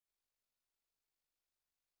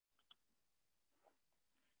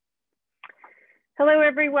Hello,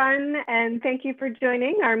 everyone, and thank you for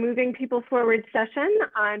joining our Moving People Forward session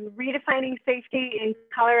on redefining safety in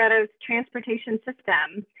Colorado's transportation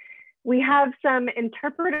system. We have some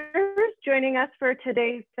interpreters joining us for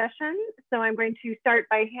today's session, so I'm going to start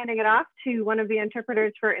by handing it off to one of the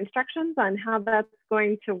interpreters for instructions on how that's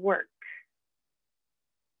going to work.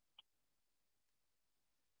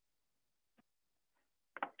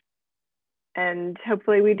 And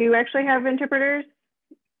hopefully we do actually have interpreters.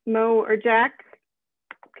 Mo or Jack,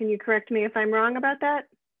 can you correct me if I'm wrong about that?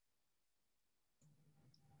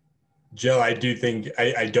 Jill, I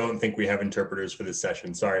don't think we have interpreters for this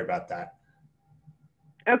session. Sorry about that.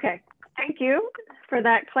 Okay, thank you for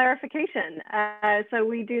that clarification. So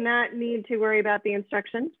we do not need to worry about the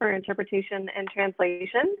instructions for interpretation and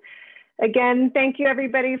translation. Again, thank you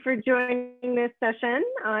everybody for joining this session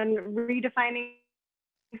on redefining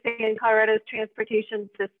in Colorado's transportation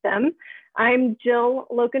system. I'm Jill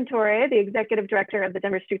Locantore, the Executive Director of the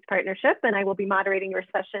Denver Streets Partnership, and I will be moderating your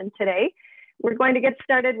session today. We're going to get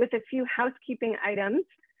started with a few housekeeping items.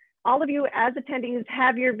 All of you as attendees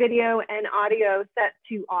have your video and audio set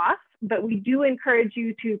to off, but we do encourage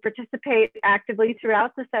you to participate actively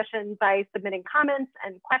throughout the session by submitting comments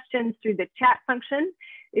and questions through the chat function.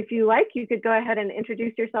 If you like, you could go ahead and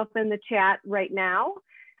introduce yourself in the chat right now.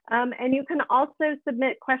 And you can also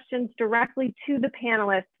submit questions directly to the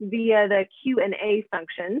panelists via the Q&A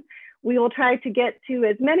function. We will try to get to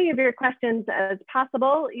as many of your questions as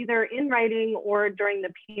possible, either in writing or during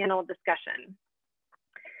the panel discussion.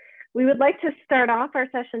 We would like to start off our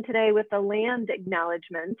session today with the land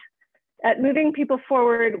acknowledgement. At Moving People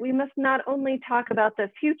Forward, we must not only talk about the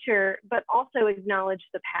future, but also acknowledge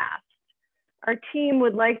the past. Our team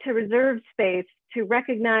would like to reserve space to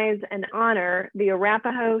recognize and honor the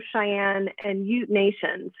Arapaho, Cheyenne, and Ute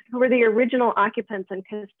nations, who were the original occupants and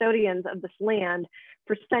custodians of this land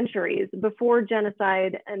for centuries before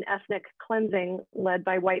genocide and ethnic cleansing led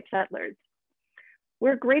by white settlers.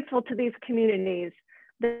 We're grateful to these communities,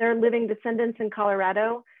 their living descendants in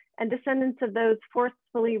Colorado, and descendants of those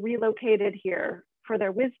forcefully relocated here for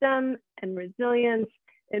their wisdom and resilience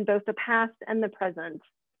in both the past and the present.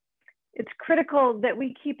 It's critical that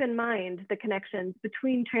we keep in mind the connections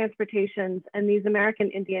between transportations and these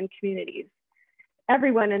American Indian communities.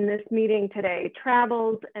 Everyone in this meeting today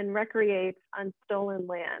travels and recreates on stolen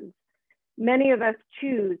lands. Many of us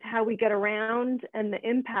choose how we get around and the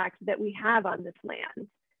impact that we have on this land.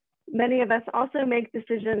 Many of us also make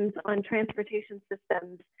decisions on transportation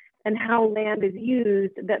systems and how land is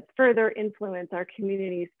used that further influence our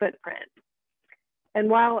community's footprint. And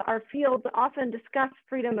while our fields often discuss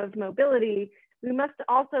freedom of mobility, we must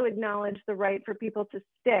also acknowledge the right for people to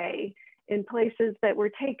stay in places that were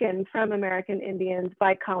taken from American Indians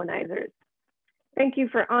by colonizers. Thank you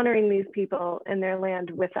for honoring these people and their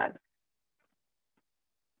land with us.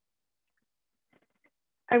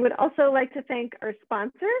 I would also like to thank our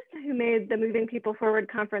sponsors who made the Moving People Forward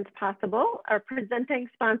conference possible. Our presenting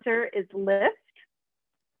sponsor is Lyft.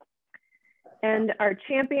 And our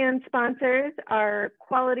champion sponsors are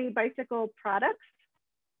Quality Bicycle Products,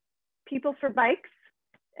 People for Bikes,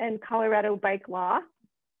 and Colorado Bike Law.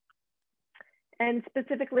 And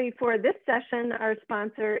specifically for this session, our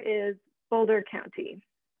sponsor is Boulder County.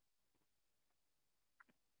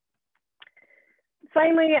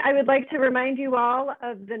 Finally, I would like to remind you all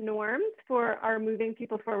of the norms for our Moving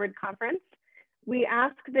People Forward conference. We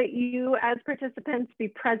ask that you as participants be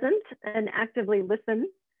present and actively listen.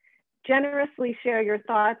 Generously share your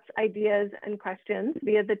thoughts, ideas, and questions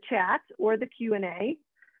via the chat or the Q&A.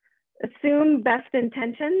 Assume best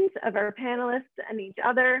intentions of our panelists and each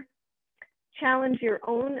other. Challenge your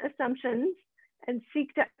own assumptions and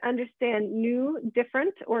seek to understand new,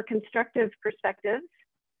 different, or constructive perspectives.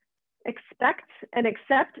 Expect and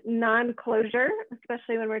accept non-closure,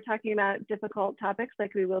 especially when we're talking about difficult topics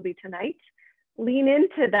like we will be tonight. Lean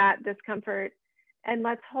into that discomfort, and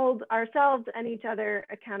let's hold ourselves and each other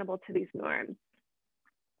accountable to these norms.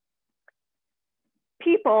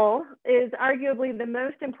 People is arguably the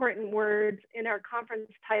most important word in our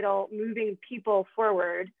conference title, Moving People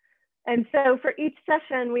Forward. And so for each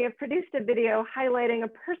session, we have produced a video highlighting a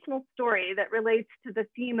personal story that relates to the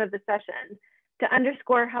theme of the session to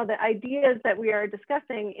underscore how the ideas that we are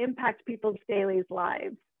discussing impact people's daily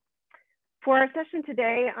lives. For our session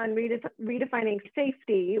today on redefining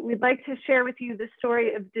safety, we'd like to share with you the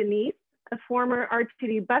story of Denise, a former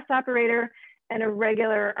RTD bus operator and a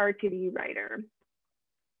regular RTD rider.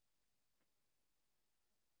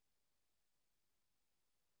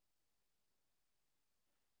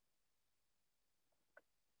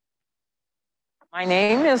 My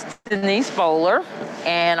name is Denise Bowler,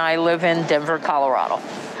 and I live in Denver, Colorado.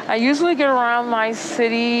 I usually get around my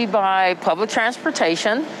city by public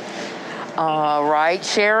transportation, ride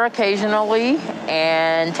share occasionally,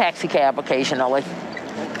 and taxi cab occasionally.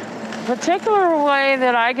 Particular way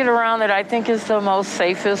that I get around that I think is the most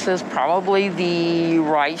safest is probably the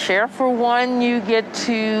ride share. For one, you get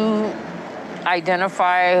to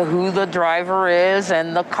identify who the driver is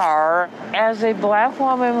and the car. As a Black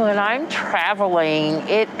woman, when I'm traveling,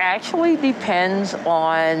 it actually depends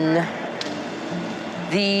on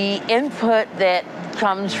the input that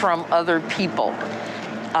comes from other people.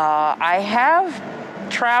 I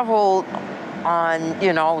have traveled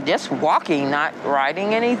on, just walking, not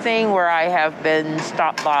riding anything, where I have been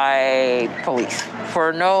stopped by police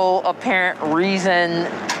for no apparent reason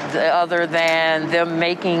other than them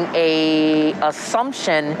making a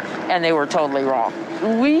assumption and they were totally wrong.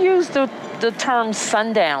 We use the term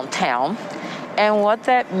sundown town, and what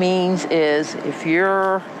that means is if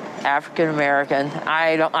you're African American,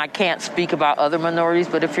 I can't speak about other minorities,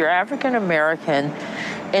 but if you're African American,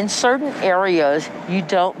 in certain areas, you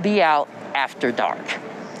don't be out after dark.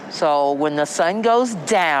 So when the sun goes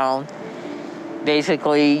down,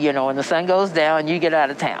 basically, when the sun goes down, you get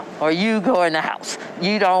out of town or you go in the house.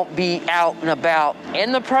 You don't be out and about.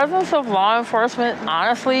 In the presence of law enforcement,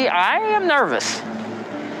 honestly, I am nervous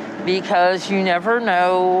because you never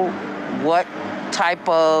know what type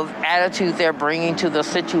of attitude they're bringing to the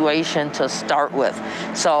situation to start with.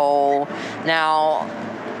 So now,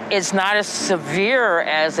 it's not as severe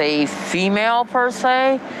as a female per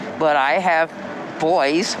se, but I have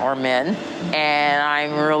boys or men, and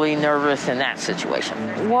I'm really nervous in that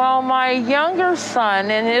situation. Well, my younger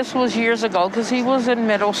son, and this was years ago because he was in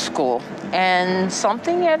middle school, and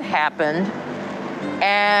something had happened,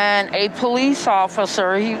 and a police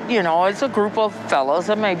officer, it's a group of fellows,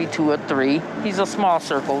 maybe 2 or 3. He's a small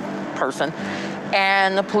circle person.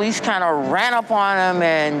 And the police kind of ran up on him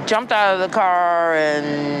and jumped out of the car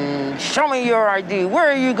and show me your ID, where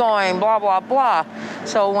are you going, blah, blah, blah.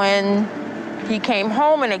 So when he came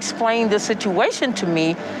home and explained the situation to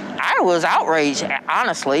me, I was outraged,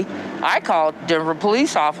 honestly. I called Denver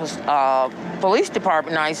Police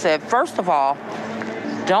Department and I said, first of all,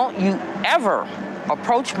 don't you ever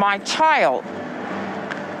approach my child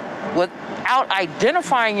without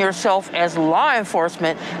identifying yourself as law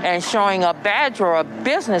enforcement and showing a badge or a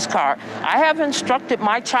business card. I have instructed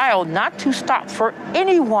my child not to stop for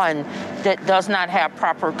anyone that does not have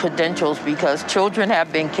proper credentials because children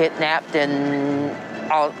have been kidnapped and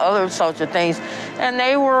all other sorts of things. And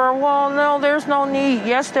they were, well, no, there's no need.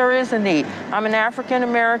 Yes, there is a need. I'm an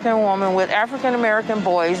African-American woman with African-American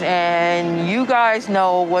boys, and you guys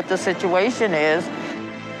know what the situation is.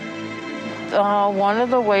 One of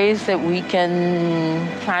the ways that we can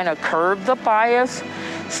kind of curb the bias,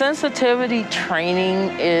 sensitivity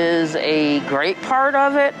training is a great part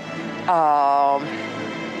of it.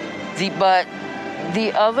 But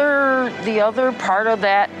the other part of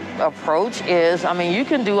that approach is, you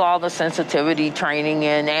can do all the sensitivity training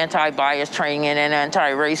and anti-bias training and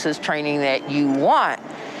anti-racist training that you want.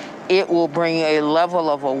 It will bring a level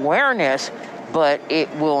of awareness, but it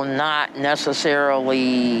will not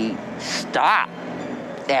necessarily stop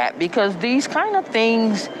that, because these kind of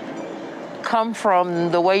things come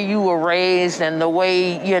from the way you were raised and the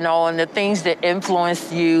way, and the things that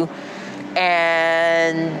influenced you.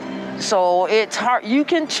 And so it's hard. You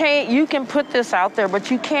can put this out there, but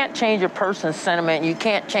you can't change a person's sentiment. You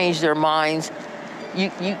can't change their minds. You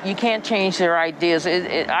can't change their ideas.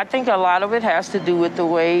 I think a lot of it has to do with the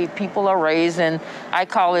way people are raised, and I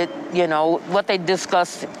call it, what they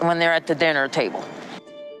discuss when they're at the dinner table.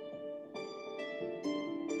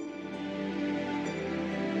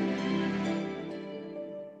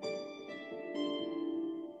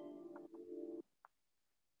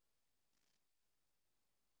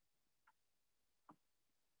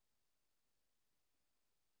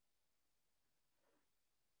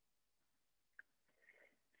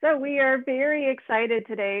 So we are very excited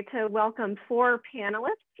today to welcome 4 panelists,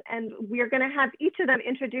 and we're going to have each of them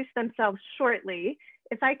introduce themselves shortly.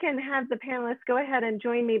 If I can have the panelists go ahead and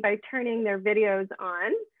join me by turning their videos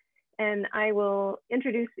on, and I will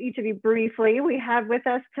introduce each of you briefly. We have with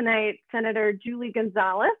us tonight Senator Julie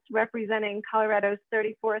Gonzalez, representing Colorado's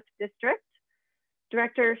 34th District,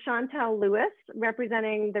 Director Chantel Lewis,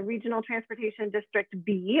 representing the Regional Transportation District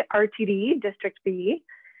B, RTD, District B,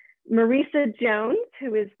 Marisa Jones,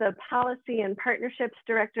 who is the Policy and Partnerships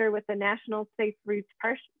Director with the National Safe Routes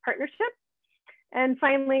Partnership. And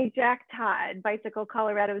finally, Jack Todd, Bicycle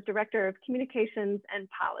Colorado's Director of Communications and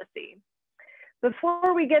Policy.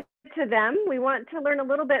 Before we get to them, we want to learn a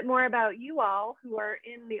little bit more about you all who are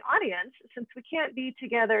in the audience, since we can't be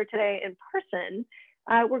together today in person.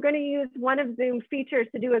 We're going to use one of Zoom's features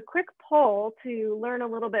to do a quick poll to learn a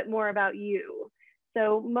little bit more about you.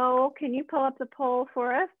 So Mo, can you pull up the poll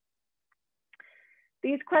for us?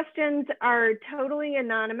 These questions are totally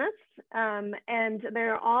anonymous, and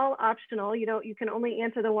they're all optional. You can only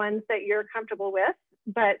answer the ones that you're comfortable with,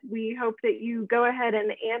 but we hope that you go ahead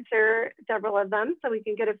and answer several of them so we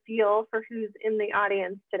can get a feel for who's in the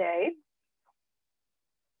audience today.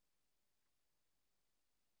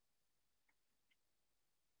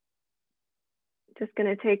 Just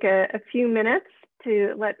going to take a few minutes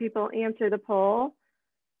to let people answer the poll.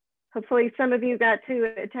 Hopefully some of you got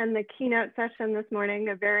to attend the keynote session this morning,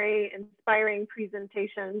 a very inspiring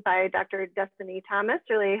presentation by Dr. Destiny Thomas.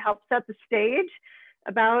 Really helped set the stage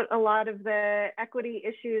about a lot of the equity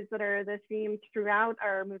issues that are the theme throughout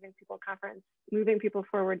our Moving People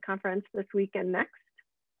Forward conference this week and next.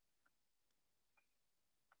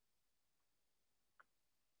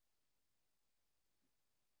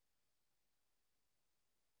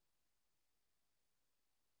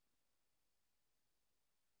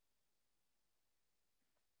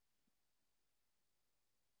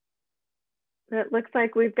 It looks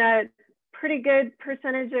like we've got pretty good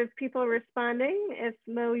percentage of people responding. If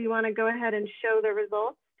Mo, you want to go ahead and show the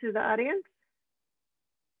results to the audience.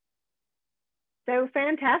 So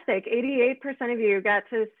fantastic, 88% of you got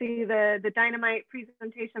to see the Dynamite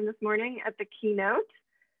presentation this morning at the keynote.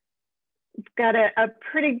 We've got a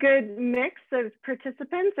pretty good mix of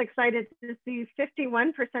participants. Excited to see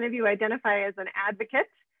 51% of you identify as an advocate,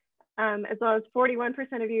 as well as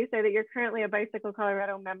 41% of you say that you're currently a Bicycle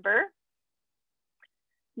Colorado member.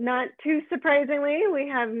 Not too surprisingly, we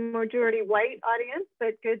have a majority white audience,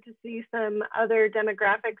 but good to see some other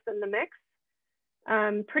demographics in the mix.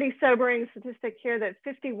 Pretty sobering statistic here that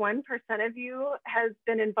 51% of you has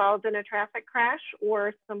been involved in a traffic crash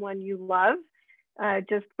or someone you love,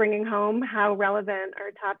 just bringing home how relevant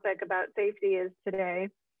our topic about safety is today.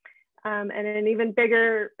 And an even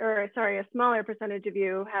bigger, or sorry, a smaller percentage of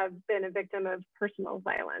you have been a victim of personal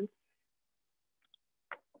violence.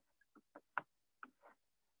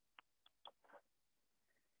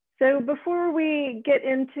 So before we get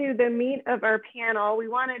into the meat of our panel, we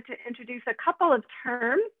wanted to introduce a couple of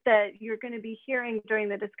terms that you're going to be hearing during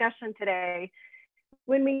the discussion today.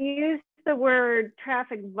 When we use the word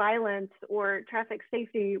traffic violence or traffic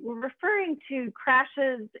safety, we're referring to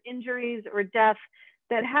crashes, injuries, or death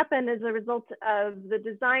that happen as a result of the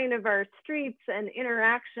design of our streets and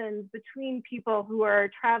interactions between people who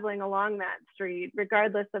are traveling along that street,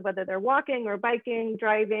 regardless of whether they're walking or biking,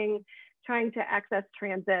 driving, trying to access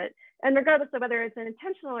transit, and regardless of whether it's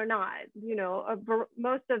intentional or not.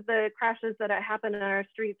 Most of the crashes that happen in our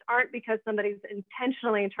streets aren't because somebody's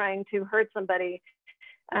intentionally trying to hurt somebody,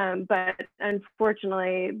 but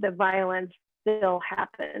unfortunately the violence still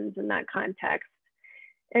happens in that context.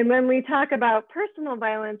 And when we talk about personal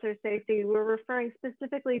violence or safety, we're referring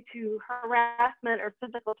specifically to harassment or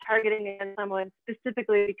physical targeting against someone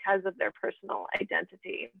specifically because of their personal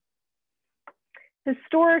identity.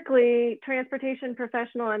 Historically, transportation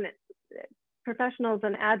professionals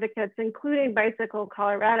and advocates, including Bicycle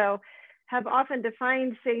Colorado, have often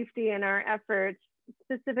defined safety in our efforts,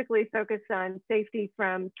 specifically focused on safety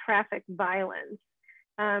from traffic violence,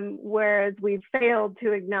 whereas we've failed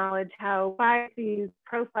to acknowledge how biases,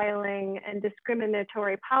 profiling, and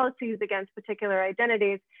discriminatory policies against particular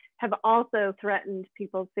identities have also threatened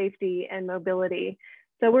people's safety and mobility.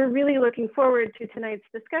 So we're really looking forward to tonight's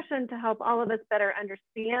discussion to help all of us better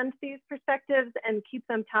understand these perspectives and keep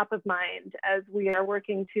them top of mind as we are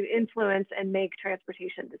working to influence and make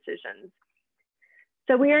transportation decisions.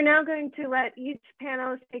 So we are now going to let each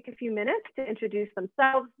panelist take a few minutes to introduce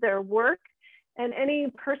themselves, their work, and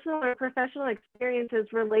any personal or professional experiences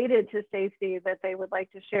related to safety that they would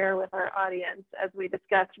like to share with our audience as we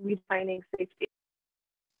discuss redefining safety.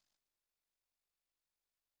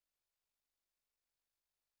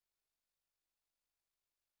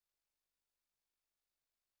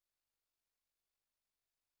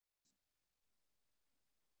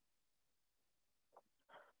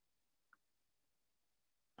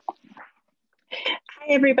 Hi,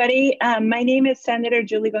 everybody. My name is Senator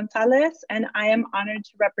Julie Gonzalez, and I am honored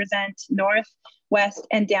to represent North, West,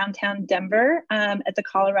 and Downtown Denver at the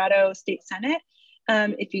Colorado State Senate.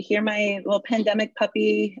 If you hear my little pandemic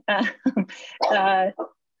puppy panda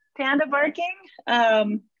barking,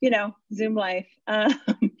 Zoom life.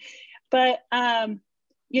 But I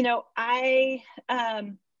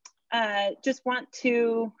just want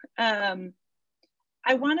to,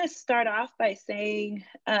 I want to start off by saying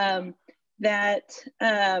that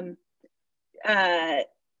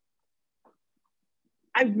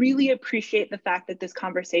I really appreciate the fact that this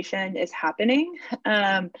conversation is happening,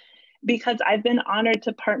 because I've been honored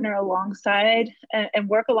to partner alongside and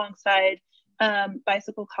work alongside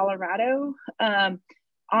Bicycle Colorado as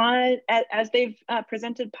they've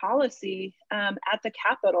presented policy at the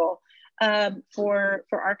Capitol for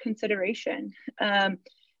our consideration.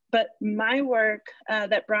 But my work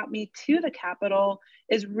that brought me to the Capitol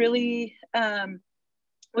is really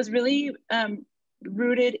was really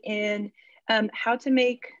rooted in how to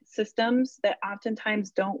make systems that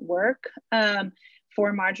oftentimes don't work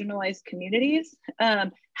for marginalized communities,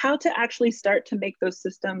 how to actually start to make those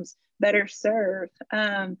systems better serve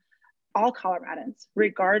all Coloradans,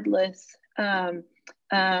 regardless of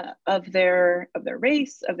their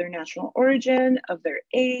race, of their national origin, of their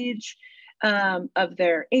age, of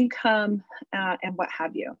their income, and what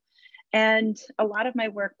have you. And a lot of my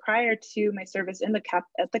work prior to my service in at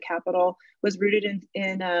the Capitol was rooted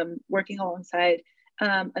in working alongside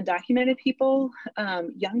undocumented people,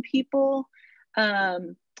 young people,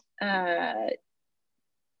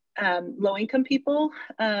 low-income people,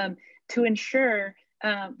 to ensure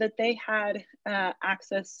that they had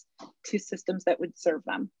access to systems that would serve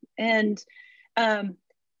them. And I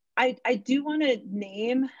do want to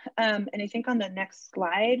name, and I think on the next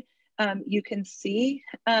slide, you can see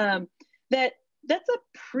that that's a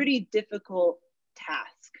pretty difficult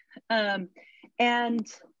task. And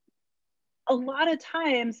a lot of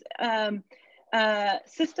times,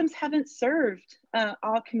 systems haven't served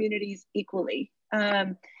all communities equally.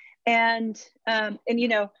 And you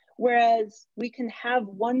know, whereas we can have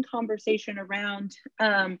one conversation around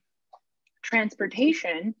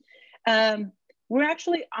transportation, we're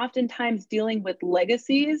actually oftentimes dealing with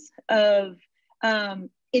legacies of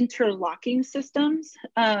interlocking systems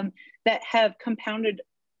that have compounded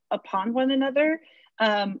upon one another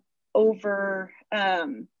over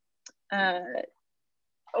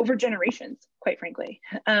generations, quite frankly,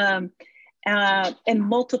 and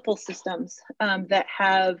multiple systems that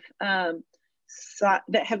have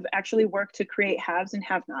actually worked to create haves and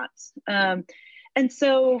have-nots. And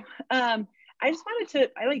so I just wanted to,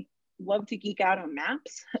 I love to geek out on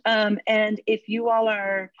maps. And if you all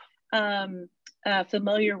are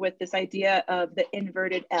familiar with this idea of the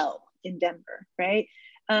inverted L in Denver, right?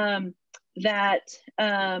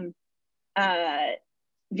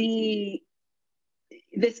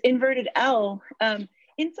 This inverted L,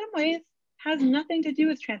 in some ways, has nothing to do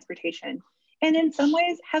with transportation, and in some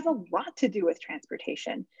ways has a lot to do with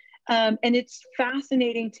transportation. And it's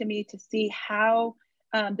fascinating to me to see how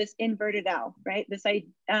this inverted L, right?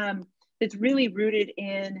 It's really rooted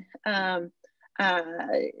in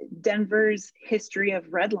Denver's history of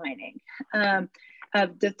redlining,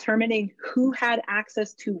 of determining who had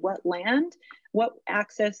access to what land, who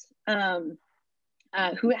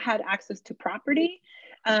had access to property,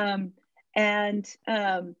 and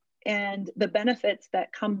the benefits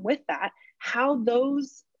that come with that, how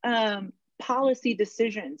those policy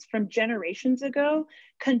decisions from generations ago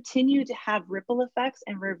continue to have ripple effects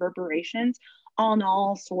and reverberations on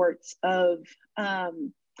all sorts of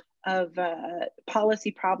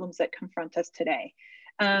policy problems that confront us today.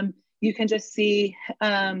 You can just see,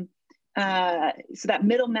 so that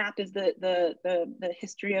middle map is the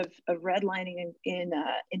history of redlining in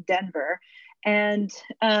Denver. And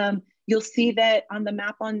you'll see that on the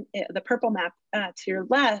map, on the purple map to your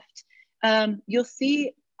left, you'll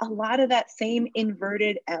see a lot of that same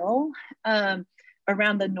inverted L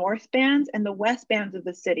around the north bands and the west bands of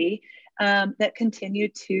the city that continue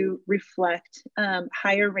to reflect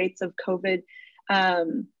higher rates of COVID.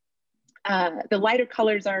 The lighter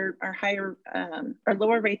colors are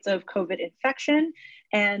lower rates of COVID infection,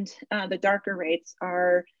 and the darker rates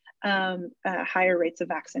are higher rates of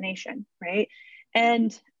vaccination, right?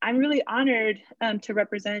 And I'm really honored to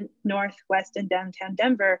represent Northwest and downtown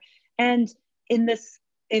Denver. And in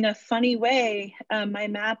a funny way, my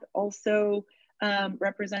map also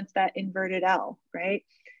represents that inverted L, right?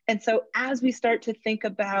 And so as we start to think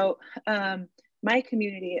about my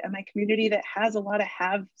community that has a lot of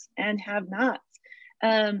haves and have-nots,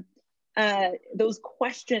 those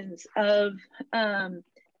questions of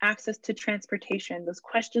access to transportation, those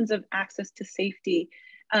questions of access to safety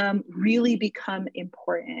really become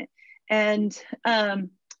important. And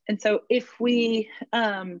so if we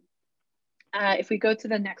go to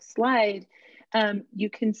the next slide, you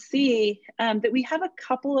can see that we have a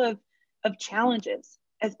couple of challenges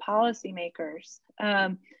as policymakers.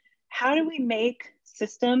 How do we make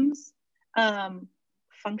systems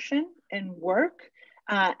function and work,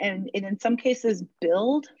 and in some cases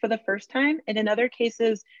build for the first time, and in other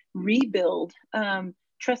cases rebuild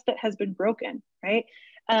trust that has been broken, right?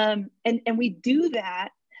 And we do that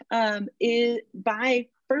by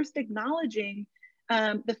first acknowledging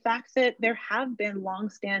the fact that there have been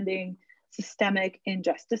longstanding systemic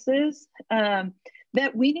injustices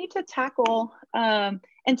that we need to tackle and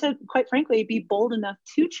to, quite frankly, be bold enough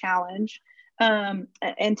to challenge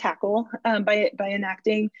and tackle by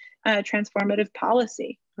enacting transformative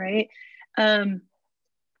policy, right?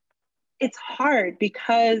 It's hard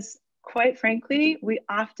because, quite frankly, we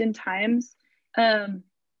oftentimes,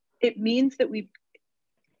 it means that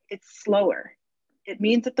it's slower. It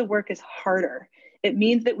means that the work is harder. It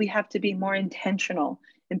means that we have to be more intentional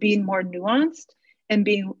and being more nuanced and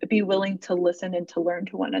be willing to listen and to learn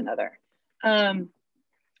to one another.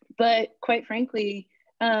 But quite frankly,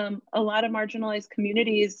 a lot of marginalized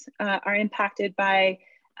communities are impacted by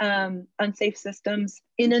unsafe systems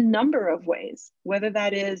in a number of ways, whether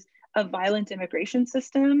that is a violent immigration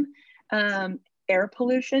system, air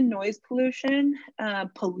pollution, noise pollution,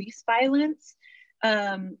 police violence,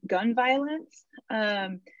 gun violence,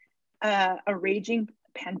 a raging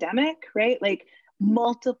pandemic, right? Like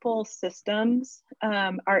multiple systems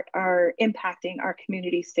are impacting our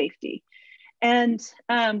community safety. And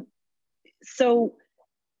so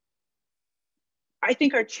I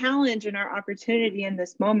think our challenge and our opportunity in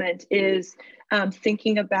this moment is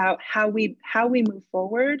thinking about how we move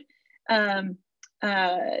forward,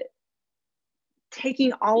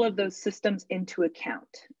 taking all of those systems into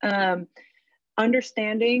account,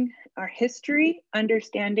 understanding our history,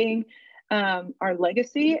 understanding our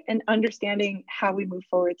legacy, and understanding how we move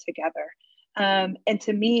forward together. And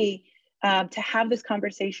to me, to have this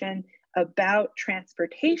conversation about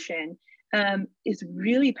transportation is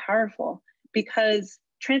really powerful, because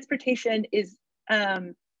transportation is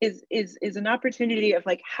an opportunity of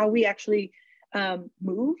like how we actually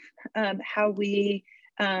move, how we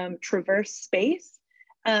traverse space,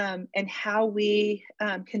 and how we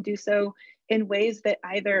can do so in ways that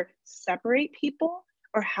either separate people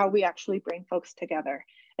or how we actually bring folks together.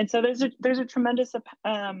 And so there's a tremendous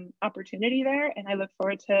opportunity there, and I look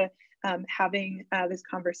forward to having this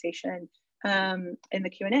conversation in the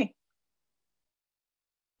Q&A.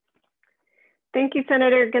 Thank you,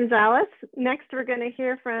 Senator Gonzalez. Next, we're going to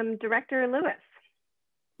hear from Director Lewis.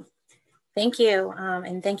 Thank you,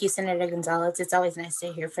 and thank you, Senator Gonzalez. It's always nice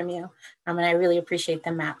to hear from you, and I really appreciate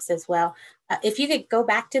the maps as well. If you could go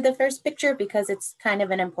back to the first picture, because it's kind of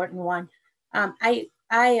an important one. I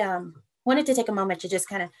wanted to take a moment to just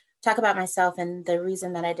kind of talk about myself and the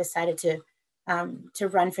reason that I decided to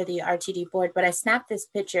run for the RTD board, but I snapped this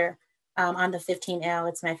picture on the 15L.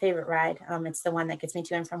 It's my favorite ride. It's the one that gets me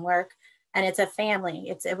to and from work. And it's a family.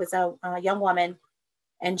 It was a young woman,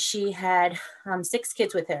 and she had 6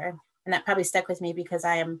 kids with her. And that probably stuck with me because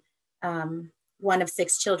I am one of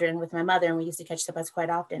 6 children with my mother, and we used to catch the bus quite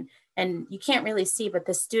often. And you can't really see, but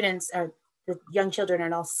the young children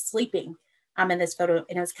are all sleeping in this photo,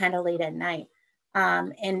 and it was kind of late at night.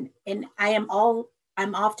 And I'm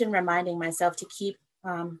often reminding myself to keep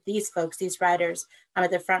these folks, these riders, at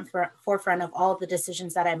the forefront of all of the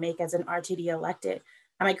decisions that I make as an RTD elected.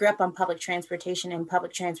 I grew up on public transportation, and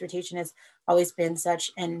public transportation has always been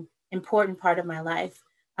such an important part of my life.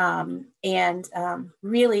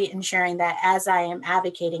 Really ensuring that as I am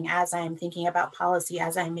advocating, as I am thinking about policy,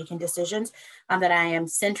 as I am making decisions, that I am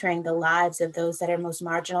centering the lives of those that are most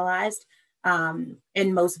marginalized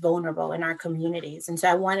and most vulnerable in our communities. And so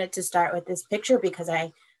I wanted to start with this picture because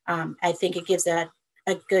I think it gives a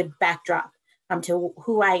good backdrop to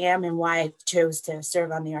who I am and why I chose to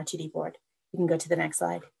serve on the RTD board. You can go to the next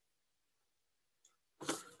slide.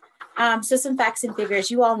 So some facts and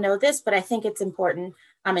figures. You all know this, but I think it's important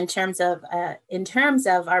in terms of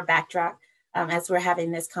our backdrop as we're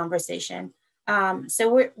having this conversation.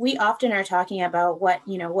 So we often are talking about what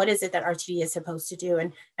is it that RTD is supposed to do,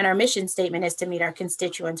 and our mission statement is to meet our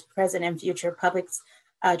constituents' present and future public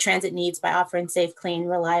transit needs by offering safe, clean,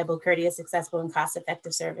 reliable, courteous, accessible, and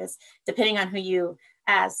cost-effective service. Depending on who you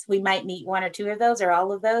ask, we might meet 1 or 2 of those or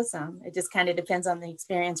all of those. It just kind of depends on the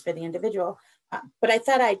experience for the individual. But I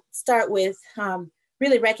thought I'd start with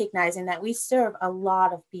really recognizing that we serve a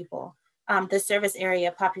lot of people. The service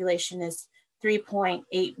area population is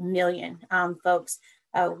 3.8 million folks.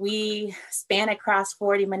 We span across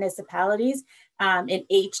 40 municipalities in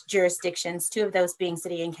 8 jurisdictions, 2 of those being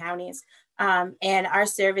city and counties. And our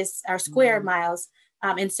square miles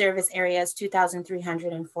in service area is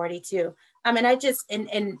 2,342. And I just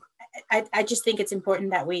think it's important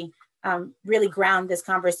that we really ground this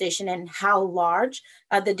conversation in how large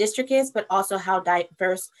the district is, but also how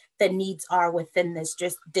diverse the needs are within this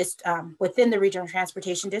within the Regional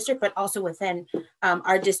Transportation District, but also within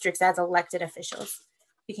our districts as elected officials.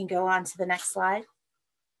 We can go on to the next slide.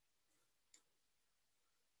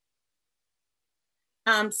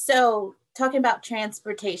 So talking about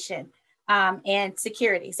transportation and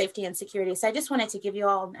security, safety and security. So I just wanted to give you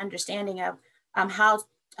all an understanding of how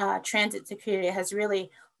transit security has really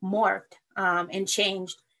morphed and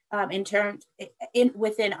changed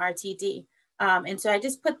within RTD. And so I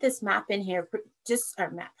just put this map in here, this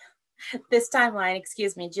timeline,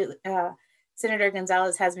 excuse me, Senator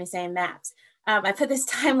Gonzalez has me saying maps. I put this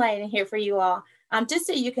timeline in here for you all, just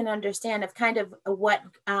so you can understand of kind of what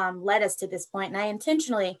led us to this point. And I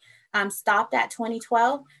intentionally stopped at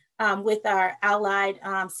 2012 with our allied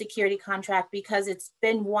security contract, because it's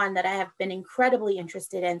been one that I have been incredibly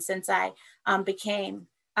interested in since I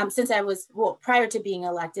was, well, prior to being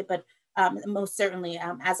elected, but most certainly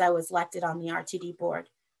as I was elected on the RTD board.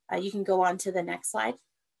 You can go on to the next slide.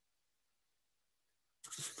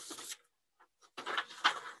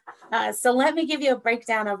 So let me give you a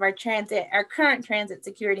breakdown of our current transit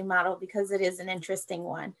security model, because it is an interesting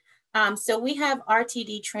one. So we have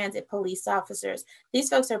RTD transit police officers. These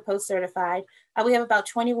folks are post-certified. We have about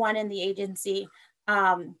 21 in the agency.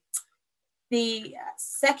 The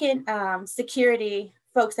second security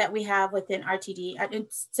folks that we have within RTD,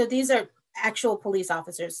 so these are actual police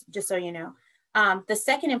officers, just so you know. The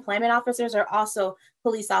second employment officers are also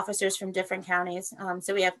police officers from different counties.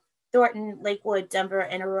 So we have Thornton, Lakewood, Denver,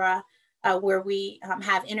 and Aurora, where we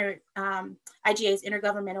have IGA's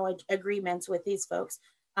intergovernmental agreements with these folks,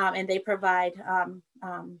 and they provide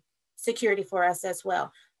security for us as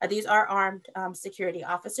well. These are armed security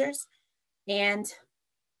officers. And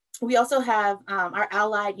we also have our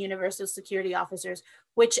allied universal security officers,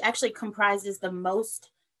 which actually comprises the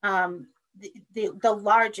most, the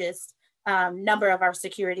largest number of our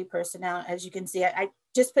security personnel. As you can see, I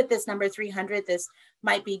just put this number 300. This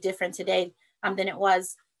might be different today than it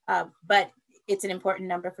was, but it's an important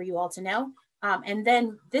number for you all to know. And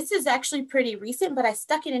then this is actually pretty recent, but I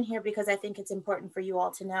stuck it in here because I think it's important for you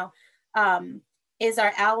all to know, is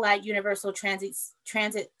our allied universal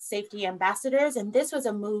transit safety ambassadors. And this was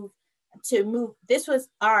this was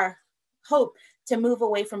our hope to move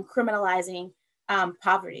away from criminalizing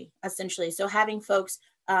poverty, essentially. So having folks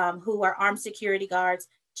who are armed security guards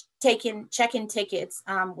checking tickets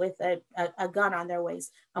with a gun on their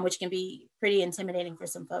waist, which can be pretty intimidating for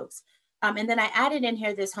some folks. And then I added in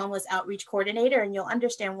here this homeless outreach coordinator, and you'll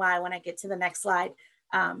understand why when I get to the next slide.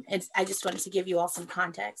 And I just wanted to give you all some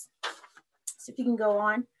context. So if you can go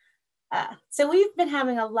on. So we've been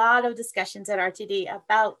having a lot of discussions at RTD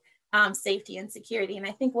about safety and security. And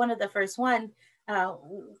I think one of the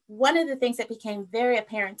things that became very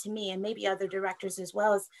apparent to me, and maybe other directors as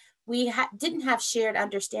well, is we didn't have shared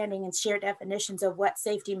understanding and shared definitions of what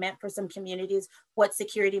safety meant for some communities, what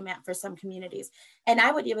security meant for some communities. And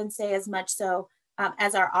I would even say as much so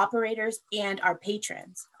as our operators and our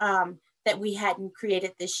patrons, that we hadn't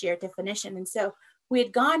created this shared definition. And so we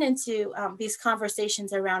had gone into these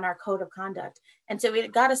conversations around our code of conduct. And so we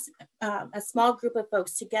had got a small group of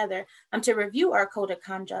folks together to review our code of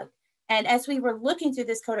conduct. And as we were looking through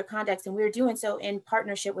this code of conduct, and we were doing so in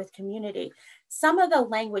partnership with community, some of the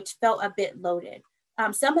language felt a bit loaded.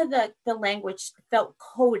 Some of the language felt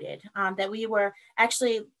coded, that we were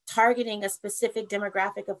actually targeting a specific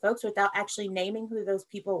demographic of folks without actually naming who those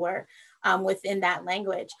people were within that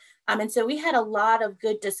language. And so we had a lot of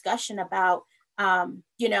good discussion about, and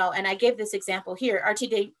I gave this example here,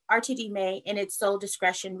 RTD may, in its sole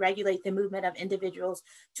discretion, regulate the movement of individuals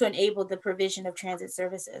to enable the provision of transit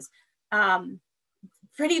services.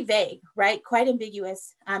 Pretty vague, right? Quite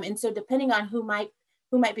ambiguous. And so depending on who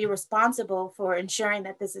might be responsible for ensuring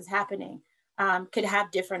that this is happening, could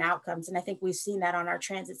have different outcomes. And I think we've seen that on our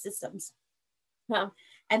transit systems.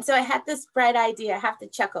 And so I had this bright idea. I have to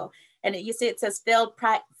chuckle. And you see it says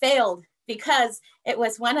failed because it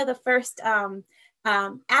was one of the first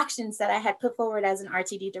actions that I had put forward as an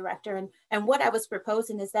RTD director. And what I was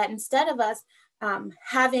proposing is that instead of us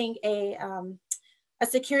having a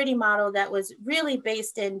security model that was really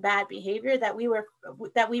based in bad behavior, that we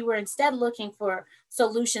were instead looking for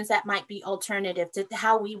solutions that might be alternative to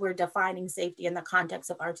how we were defining safety in the context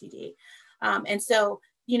of RTD. And so,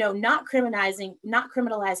 not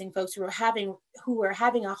criminalizing folks who are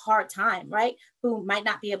having a hard time, right? Who might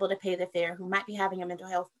not be able to pay the fare, who might be having a mental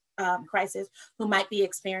health crisis, who might be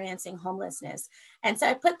experiencing homelessness. And so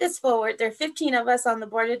I put this forward. There are 15 of us on the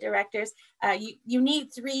board of directors. You need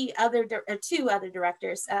two other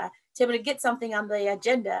directors to be able to get something on the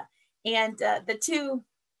agenda. And the two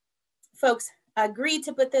folks agreed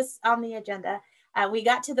to put this on the agenda. We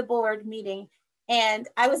got to the board meeting, and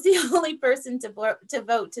I was the only person to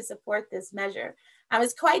vote to support this measure. It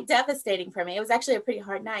was quite devastating for me. It was actually a pretty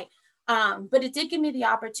hard night. But it did give me the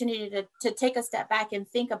opportunity to take a step back and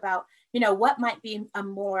think about, what might be a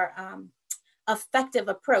more effective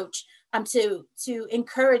approach to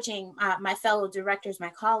encouraging my fellow directors, my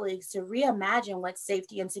colleagues, to reimagine what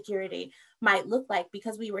safety and security might look like,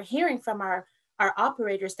 because we were hearing from our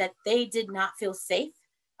operators that they did not feel safe,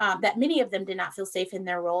 that many of them did not feel safe in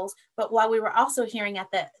their roles. But while we were also hearing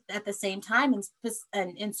at the same time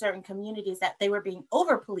in certain communities that they were being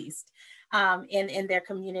over-policed in their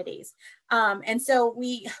communities. And so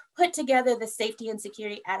we put together the Safety and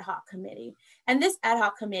Security Ad Hoc Committee. And this ad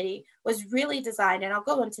hoc committee was really designed, and I'll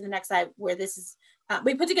go into the next slide where this is,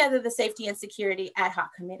 we put together the Safety and Security Ad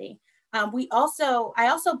Hoc Committee. I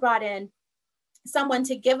also brought in someone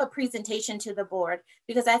to give a presentation to the board,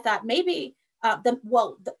 because I thought maybe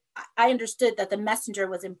I understood that the messenger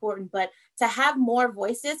was important, but to have more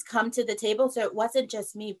voices come to the table, so it wasn't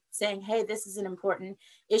just me saying, hey, this is an important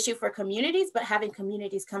issue for communities, but having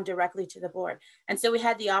communities come directly to the board. And so we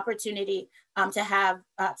had the opportunity to have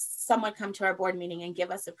someone come to our board meeting and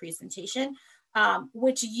give us a presentation,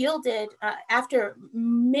 which yielded, after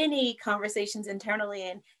many conversations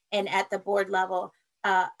internally and at the board level,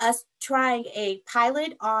 us trying a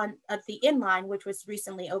pilot on the inline, which was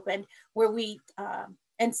recently opened, where we,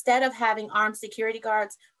 instead of having armed security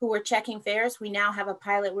guards who were checking fares, we now have a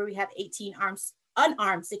pilot where we have 18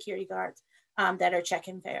 unarmed security guards that are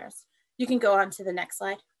checking fares. You can go on to the next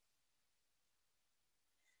slide.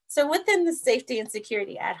 So within the Safety and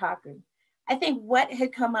Security Ad Hoc Group, I think what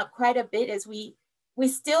had come up quite a bit is we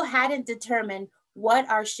still hadn't determined what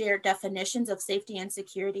our shared definitions of safety and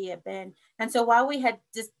security have been. And so while we had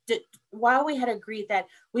agreed that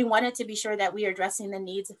we wanted to be sure that we are addressing the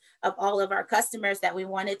needs of all of our customers, that we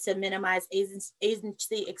wanted to minimize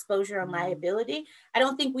agency exposure and liability, I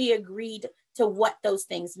don't think we agreed to what those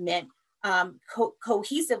things meant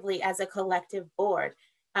cohesively as a collective board.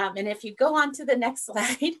 And if you go on to the next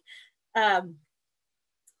slide,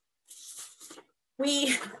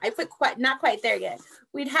 not quite there yet.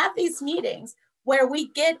 We'd have these meetings where we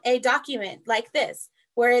get a document like this,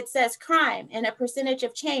 where it says crime and a percentage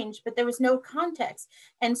of change, but there was no context.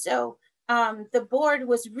 And so the board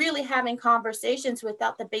was really having conversations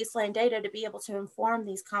without the baseline data to be able to inform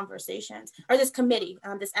these conversations, or this committee,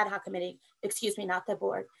 this ad hoc committee, excuse me, not the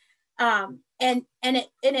board. And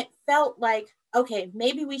it felt like, okay,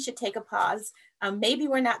 maybe we should take a pause. Maybe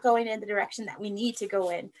we're not going in the direction that we need to go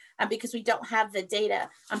in because we don't have the data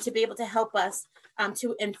to be able to help us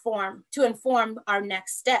to inform our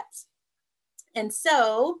next steps. And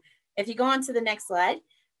so if you go on to the next slide,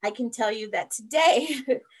 I can tell you that today,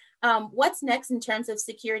 what's next in terms of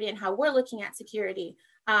security and how we're looking at security,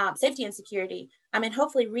 safety and security, and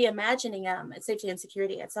hopefully reimagining safety and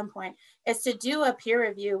security at some point, is to do a peer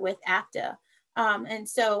review with ACTA. And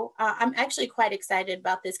so I'm actually quite excited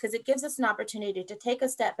about this because it gives us an opportunity to take a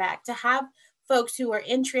step back, to have folks who are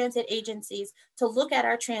in transit agencies to look at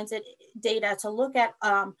our transit data, to look at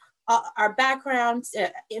our background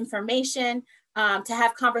information, to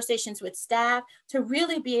have conversations with staff, to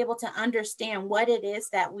really be able to understand what it is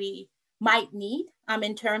that we might need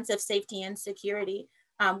in terms of safety and security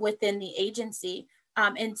within the agency.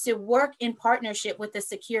 And to work in partnership with the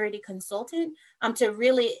security consultant to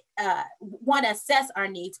really want to assess our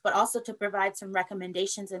needs, but also to provide some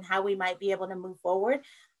recommendations on how we might be able to move forward,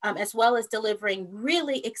 as well as delivering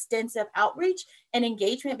really extensive outreach and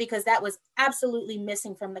engagement, because that was absolutely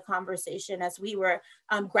missing from the conversation as we were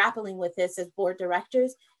grappling with this as board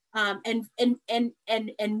directors, and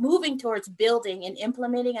moving towards building and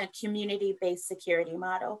implementing a community-based security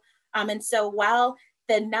model. And so while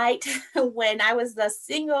the night when I was the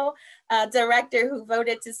single director who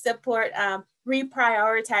voted to support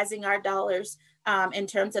reprioritizing our dollars in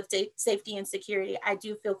terms of safety and security, I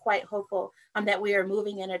do feel quite hopeful that we are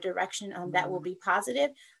moving in a direction that will be positive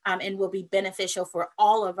and will be beneficial for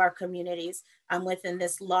all of our communities within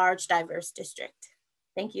this large, diverse district.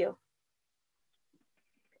 Thank you.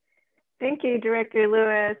 Thank you, Director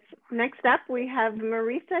Lewis. Next up, we have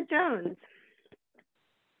Marisa Jones.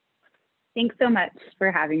 Thanks so much for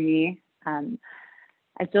having me.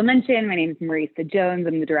 As Jill mentioned, my name is Marisa Jones.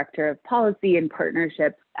 I'm the Director of Policy and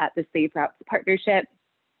Partnerships at the Safe Routes Partnership.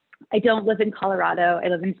 I don't live in Colorado. I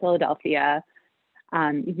live in Philadelphia.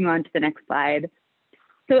 You can go on to the next slide.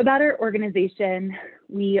 So about our organization,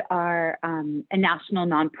 we are a national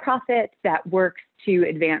nonprofit that works to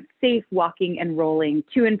advance safe walking and rolling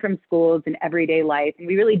to and from schools and everyday life. And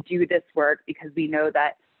we really do this work because we know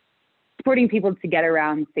that supporting people to get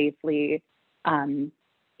around safely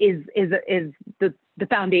is the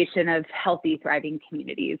foundation of healthy, thriving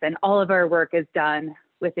communities. And all of our work is done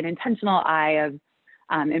with an intentional eye of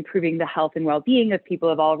improving the health and well-being of people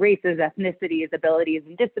of all races, ethnicities, abilities,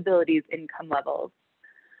 and disabilities, income levels.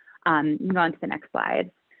 Move on to the next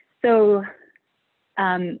slide. So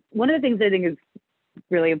one of the things I think is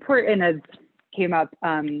really important, as came up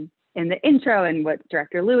in the intro and what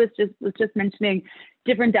Director Lewis was just mentioning,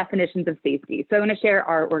 different definitions of safety. So I want to share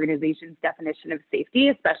our organization's definition of safety,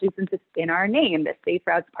 especially since it's in our name, the Safe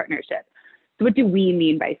Routes Partnership. So what do we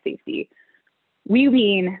mean by safety? We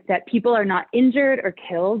mean that people are not injured or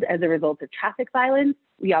killed as a result of traffic violence.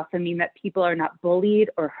 We also mean that people are not bullied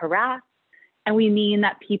or harassed. And we mean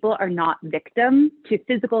that people are not victims to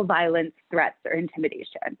physical violence, threats, or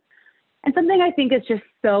intimidation. And something I think is just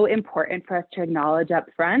so important for us to acknowledge up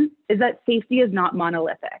front is that safety is not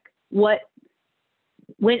monolithic. When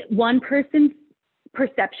one person's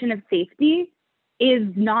perception of safety is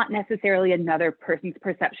not necessarily another person's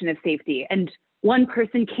perception of safety. And one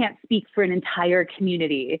person can't speak for an entire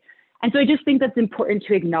community. And so I just think that's important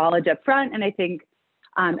to acknowledge up front. And I think,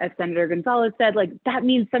 as Senator Gonzalez said, like that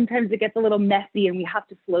means sometimes it gets a little messy and we have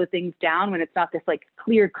to slow things down when it's not this like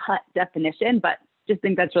clear cut definition, but just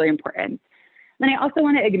think that's really important. Then I also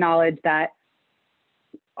want to acknowledge that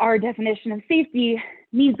our definition of safety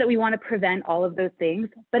means that we want to prevent all of those things.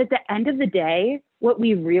 But at the end of the day, what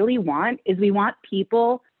we really want is we want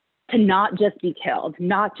people to not just be killed,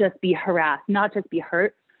 not just be harassed, not just be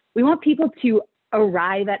hurt. We want people to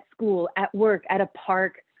arrive at school, at work, at a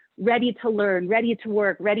park, ready to learn, ready to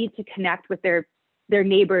work, ready to connect with their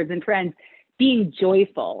neighbors and friends, being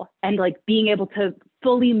joyful and like being able to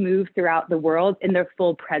fully move throughout the world in their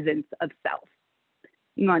full presence of self.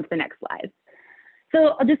 Move on to the next slide.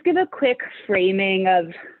 So I'll just give a quick framing of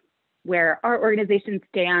where our organization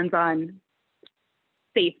stands on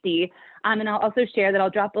safety. And I'll also share that I'll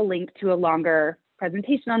drop a link to a longer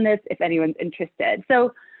presentation on this if anyone's interested.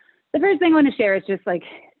 So the first thing I want to share is just like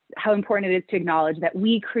how important it is to acknowledge that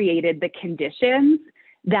we created the conditions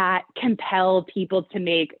that compel people to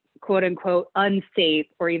make quote unquote unsafe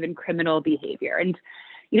or even criminal behavior. And,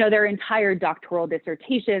 you know, there are entire doctoral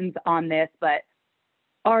dissertations on this, but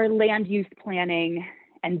our land use planning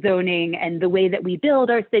and zoning and the way that we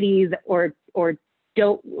build our cities or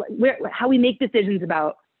how we make decisions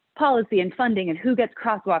about policy and funding and who gets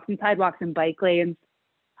crosswalks and sidewalks and bike lanes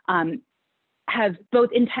have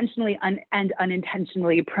both intentionally and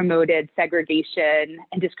unintentionally promoted segregation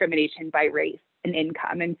and discrimination by race and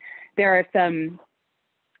income. And there are some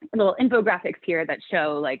little infographics here that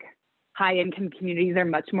show like high income communities are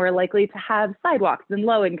much more likely to have sidewalks than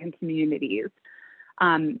low income communities.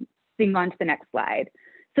 Moving on to the next slide.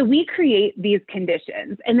 So we create these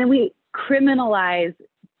conditions and then we criminalize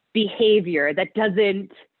behavior that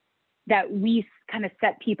we kind of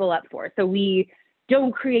set people up for. So we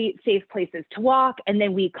don't create safe places to walk and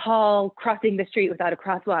then we call crossing the street without a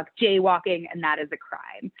crosswalk jaywalking, and that is a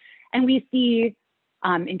crime. And we see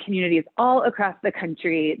in communities all across the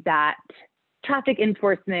country that traffic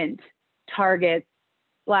enforcement targets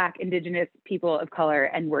Black, Indigenous, people of color,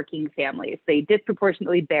 and working families. They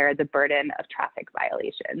disproportionately bear the burden of traffic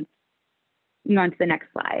violations. Moving on to the next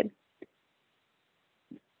slide.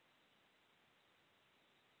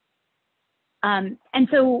 And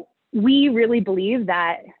so we really believe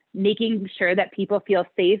that making sure that people feel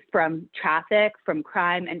safe from traffic, from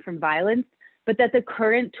crime, and from violence, but that the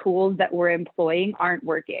current tools that we're employing aren't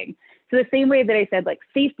working. So the same way that I said, like,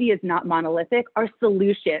 safety is not monolithic, our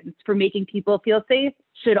solutions for making people feel safe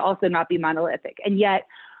should also not be monolithic. And yet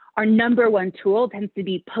our number one tool tends to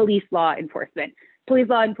be police law enforcement. Police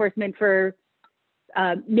law enforcement for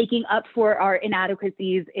making up for our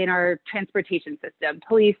inadequacies in our transportation system.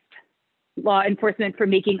 Police law enforcement for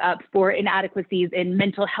making up for inadequacies in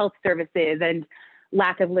mental health services and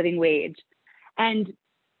lack of living wage. And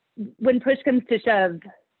when push comes to shove,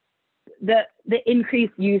 the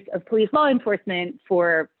increased use of police law enforcement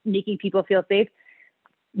for making people feel safe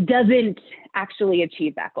doesn't actually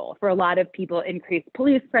achieve that goal. For a lot of people, increased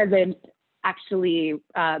police presence actually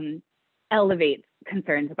elevates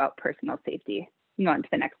concerns about personal safety. Go on to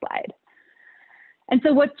the next slide. And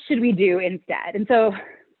so what should we do instead? And so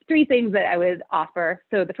 3 things that I would offer.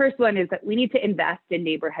 So the first one is that we need to invest in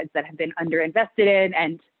neighborhoods that have been underinvested in,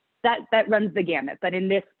 and that runs the gamut. But in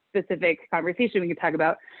this specific conversation, we can talk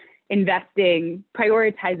about investing,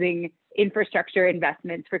 prioritizing infrastructure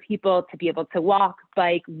investments for people to be able to walk,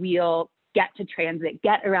 bike, wheel, get to transit,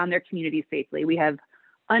 get around their community safely. We have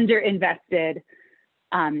underinvested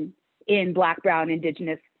in Black, Brown,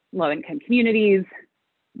 Indigenous, low-income communities.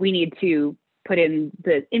 We need to put in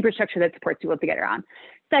the infrastructure that supports people to get around.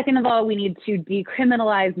 Second of all, we need to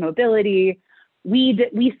decriminalize mobility.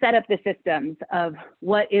 We set up the systems of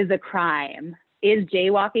what is a crime is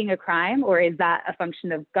jaywalking a crime, or is that a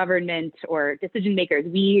function of government or decision makers?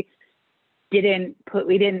 We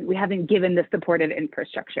haven't given the supportive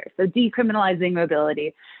infrastructure. So decriminalizing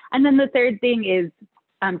mobility. And then the third thing is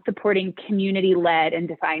supporting community-led and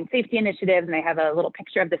defined safety initiatives. And I have a little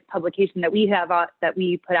picture of this publication that we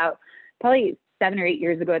put out probably 7 or 8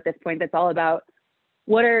 years ago at this point, that's all about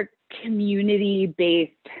what are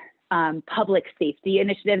community-based public safety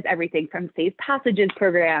initiatives, everything from safe passages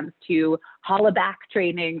programs to holla back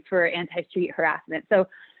training for anti-street harassment. So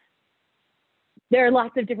there are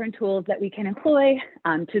lots of different tools that we can employ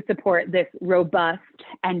to support this robust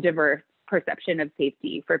and diverse perception of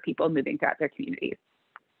safety for people moving throughout their communities.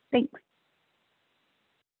 Thanks.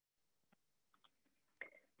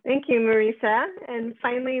 Thank you, Marisa. And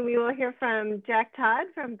finally, we will hear from Jack Todd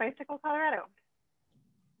from Bicycle Colorado.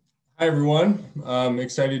 Hi, everyone. I'm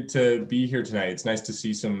excited to be here tonight. It's nice to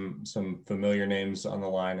see some familiar names on the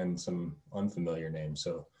line and some unfamiliar names.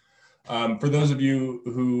 So for those of you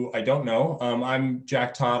who I don't know, I'm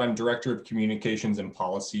Jack Todd. I'm Director of Communications and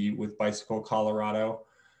Policy with Bicycle Colorado,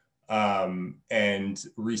 and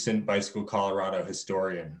recent Bicycle Colorado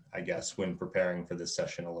historian, I guess, when preparing for this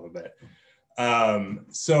session a little bit.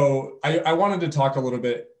 So I wanted to talk a little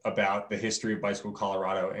bit about the history of Bicycle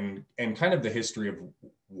Colorado and kind of the history of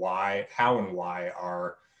how and why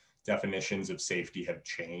our definitions of safety have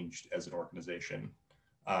changed as an organization,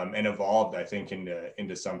 and evolved, I think,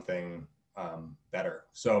 into something better.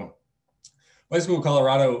 So Bicycle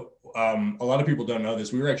Colorado, a lot of people don't know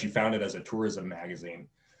this, we were actually founded as a tourism magazine.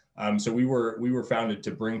 So we were founded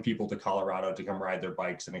to bring people to Colorado to come ride their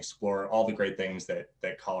bikes and explore all the great things that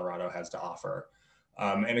Colorado has to offer.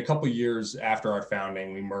 And a couple of years after our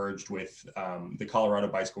founding, we merged with the Colorado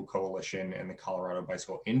Bicycle Coalition and the Colorado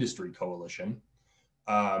Bicycle Industry Coalition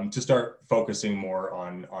to start focusing more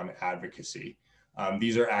on advocacy.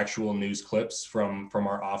 These are actual news clips from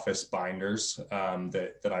our office binders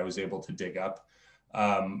that I was able to dig up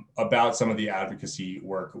about some of the advocacy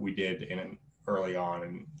work we did early on.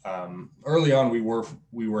 And early on, we were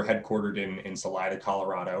headquartered in Salida,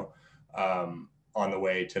 Colorado, on the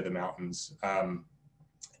way to the mountains.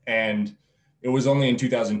 And it was only in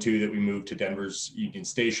 2002 that we moved to Denver's Union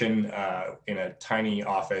Station in a tiny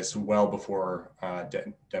office well before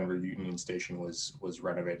Denver Union Station was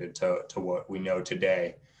renovated to what we know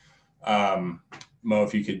today. Mo,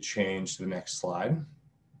 if you could change to the next slide.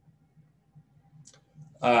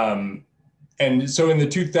 And so in the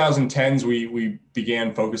 2010s, we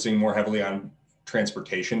began focusing more heavily on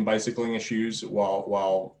transportation bicycling issues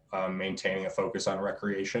while maintaining a focus on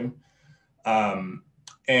recreation.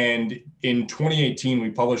 And in 2018,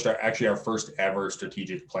 we published our first ever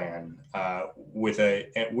strategic plan with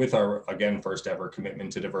our, again, first ever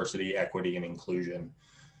commitment to diversity, equity, and inclusion.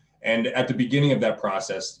 And at the beginning of that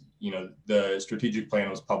process, the strategic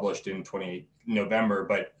plan was published in November,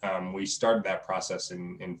 but we started that process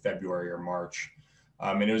in February or March.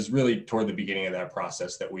 And it was really toward the beginning of that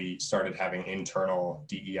process that we started having internal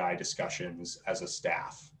DEI discussions as a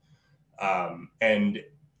staff. And,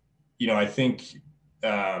 I think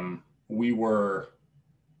we were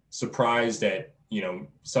surprised that,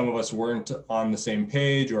 some of us weren't on the same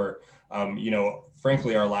page, or,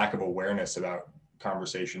 frankly, our lack of awareness about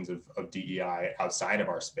conversations of DEI outside of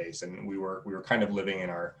our space. And we were kind of living in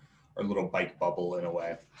our little bike bubble in a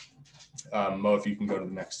way. Mo, if you can go to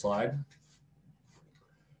the next slide.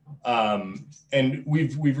 And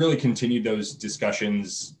we've really continued those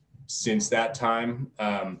discussions since that time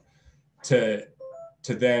to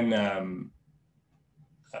then,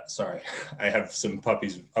 sorry, I have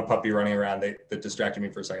a puppy running around that distracted me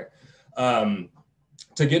for a second.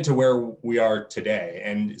 To get to where we are today.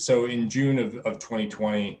 And so in June of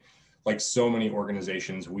 2020, like so many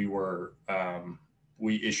organizations, we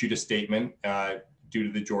issued a statement due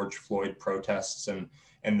to the George Floyd protests and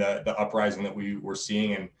the uprising that we were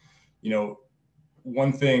seeing. And,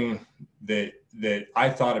 one thing that I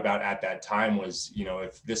thought about at that time was,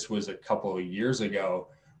 if this was a couple of years ago,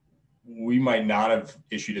 we might not have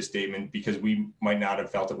issued a statement because we might not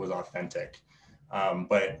have felt it was authentic.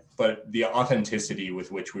 But the authenticity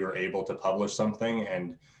with which we were able to publish something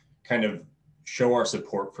and kind of show our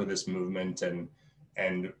support for this movement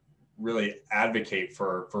and really advocate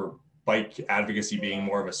for bike advocacy being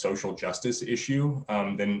more of a social justice issue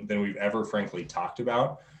than we've ever frankly talked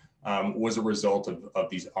about was a result of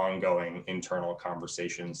these ongoing internal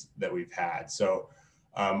conversations that we've had. So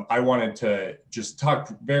I wanted to just talk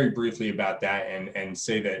very briefly about that and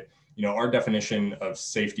say that our definition of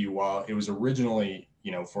safety, while it was originally,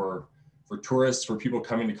 for tourists, for people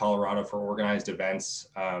coming to Colorado for organized events,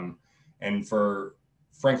 and for,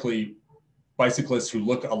 frankly, bicyclists who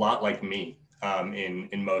look a lot like me,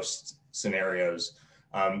 in most scenarios.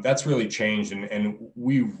 That's really changed, and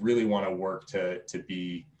we really want to work to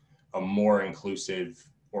be a more inclusive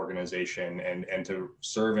organization and to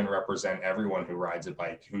serve and represent everyone who rides a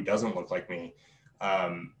bike who doesn't look like me.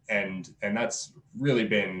 And that's really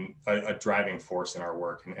been a driving force in our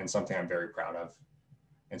work, and something I'm very proud of.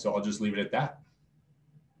 And so I'll just leave it at that.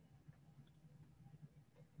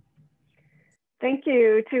 Thank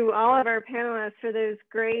you to all of our panelists for those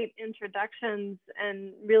great introductions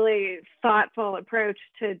and really thoughtful approach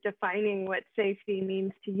to defining what safety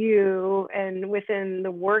means to you and within the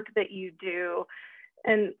work that you do.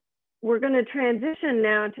 And we're going to transition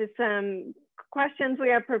now to some questions we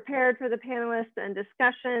have prepared for the panelists and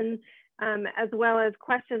discussion, as well as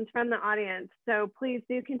questions from the audience. So please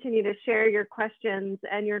do continue to share your questions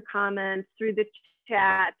and your comments through the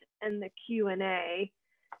chat and the Q&A.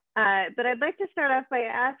 But I'd like to start off by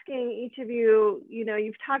asking each of you,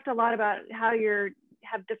 you've talked a lot about how you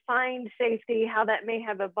have defined safety, how that may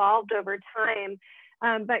have evolved over time.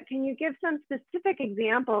 But can you give some specific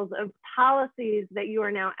examples of policies that you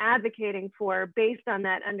are now advocating for based on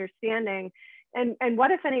that understanding? And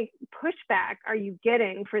what, if any, pushback are you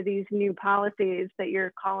getting for these new policies that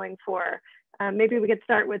you're calling for? Maybe we could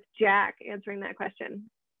start with Jack answering that question.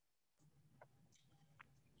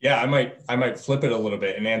 Yeah, I might flip it a little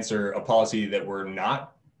bit and answer a policy that we're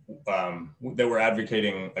not, that we're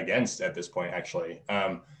advocating against at this point, actually.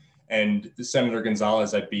 And Senator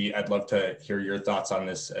Gonzalez, I'd love to hear your thoughts on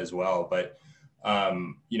this as well. But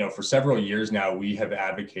for several years now, we have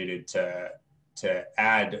advocated to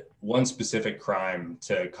add one specific crime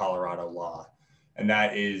to Colorado law, and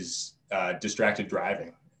that is distracted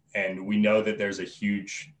driving. And we know that there's a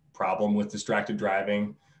huge problem with distracted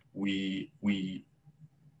driving. We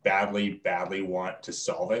badly want to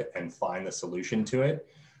solve it and find the solution to it.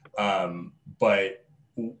 But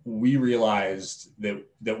we realized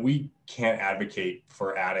that we can't advocate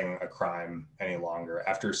for adding a crime any longer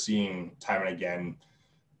after seeing time and again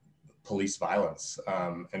police violence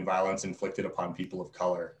and violence inflicted upon people of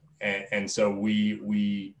color. And so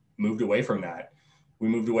we moved away from that. We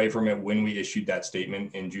moved away from it when we issued that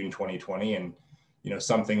statement in June 2020. And,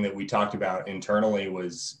 something that we talked about internally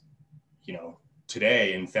was,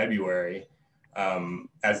 today in February,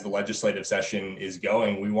 as the legislative session is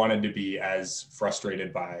going, we wanted to be as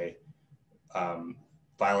frustrated by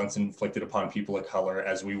violence inflicted upon people of color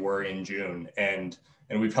as we were in June. And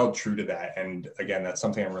we've held true to that. And again, that's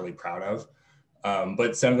something I'm really proud of.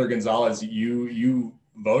 But Senator Gonzalez, you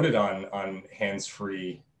voted on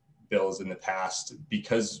hands-free bills in the past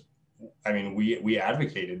because, we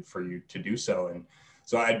advocated for you to do so. And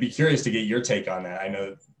so I'd be curious to get your take on that. I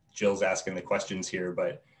know Jill's asking the questions here,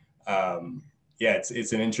 but yeah,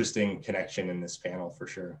 it's an interesting connection in this panel for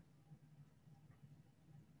sure.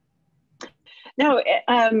 No,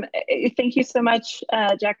 thank you so much,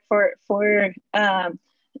 Jack, for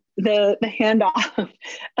the handoff,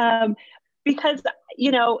 because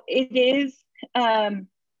it is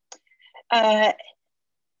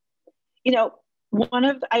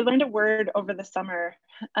I learned a word over the summer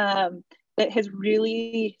that has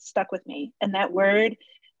really stuck with me, and that word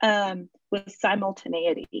was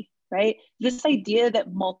simultaneity. Right, this idea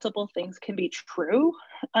that multiple things can be true,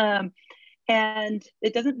 and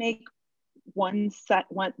it doesn't make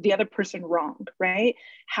the other person wrong, right?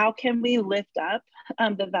 How can we lift up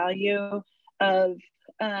the value of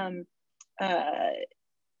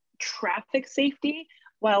traffic safety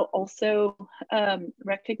while also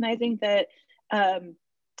recognizing that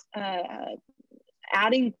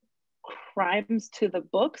adding crimes to the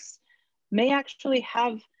books may actually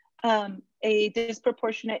have a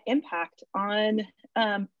disproportionate impact on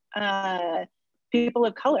people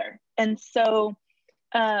of color. And so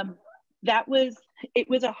it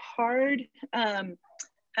was a hard, Panda,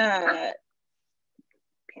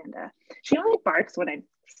 she only barks when I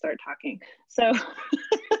start talking. So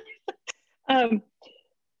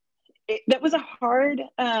that was a hard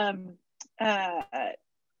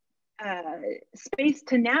space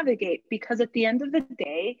to navigate, because at the end of the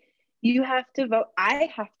day, you have to vote. I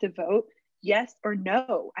have to vote yes or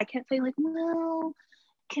no. I can't say like, well,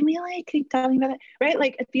 can we keep talking about it? Right?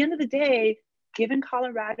 Like at the end of the day, given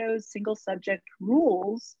Colorado's single subject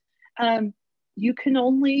rules, you can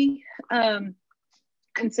only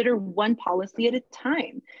consider one policy at a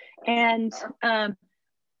time. And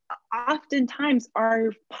oftentimes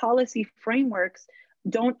our policy frameworks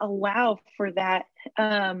don't allow for that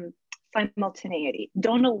simultaneity,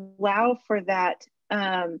 don't allow for that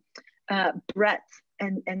breadth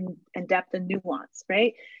and depth and nuance,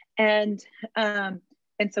 right? And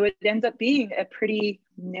so it ends up being a pretty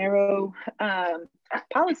narrow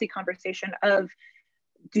policy conversation of,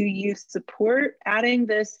 do you support adding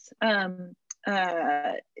this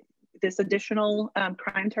this additional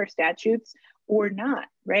crime to our statutes or not,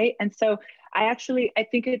 right? And so I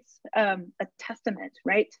think it's a testament,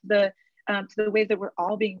 right, to the way that we're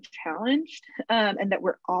all being challenged, and that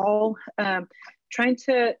we're all trying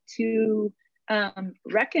to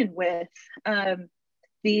reckon with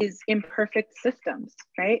these imperfect systems,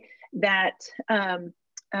 right? That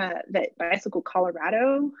Bicycle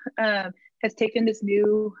Colorado has taken this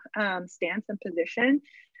new stance and position.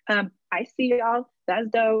 I see y'all, that's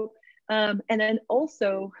dope. And then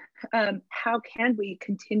also, how can we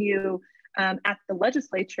continue at the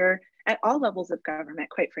legislature, at all levels of government,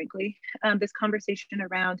 quite frankly, this conversation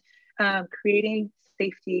around creating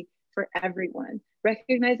safety for everyone,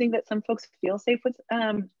 recognizing that some folks feel safe with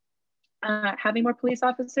having more police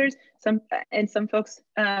officers, some folks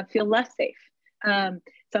feel less safe.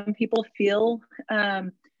 Some people feel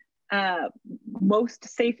most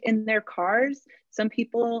safe in their cars. Some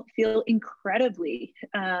people feel incredibly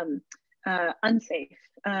unsafe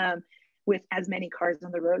with as many cars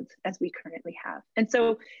on the roads as we currently have. And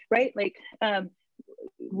so, right, like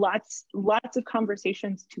lots of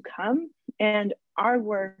conversations to come, and our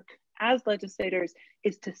work as legislators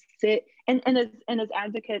is to sit and as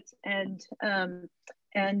advocates and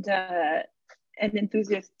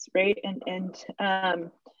enthusiasts, right, and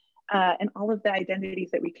all of the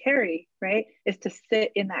identities that we carry, right, is to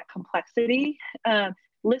sit in that complexity,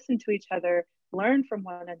 listen to each other, learn from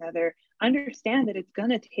one another, understand that it's going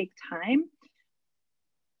to take time.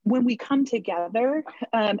 When we come together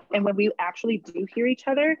and when we actually do hear each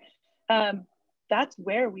other, that's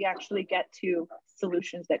where we actually get to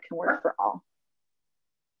solutions that can work for all.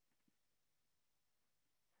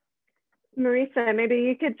 Marisa, maybe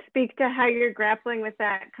you could speak to how you're grappling with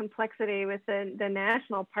that complexity with the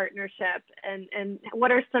national partnership, and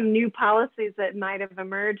what are some new policies that might have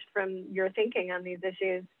emerged from your thinking on these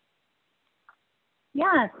issues?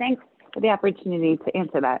 Yeah, thanks for the opportunity to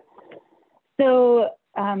answer that. So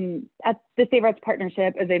at the Safe Routes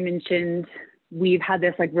Partnership, as I mentioned, we've had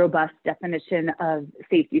this like robust definition of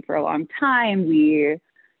safety for a long time. We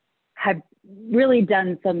have really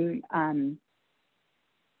done some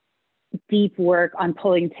deep work on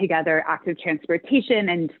pulling together active transportation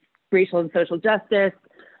and racial and social justice,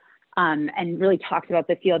 and really talked about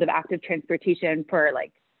the field of active transportation for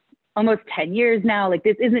like almost 10 years now. Like,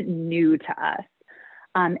 this isn't new to us.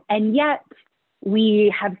 And yet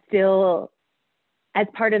we have still, as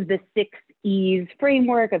part of the 6 E's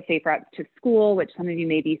framework of Safe Routes to School, which some of you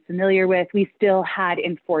may be familiar with, we still had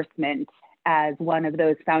enforcement as one of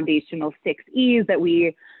those foundational 6 E's that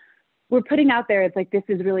we were putting out there. It's like, this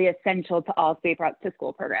is really essential to all Safe Routes to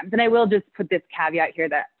School programs. And I will just put this caveat here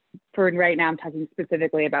that for right now, I'm talking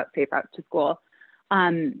specifically about Safe Routes to School.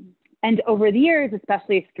 And over the years,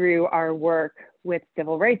 especially through our work with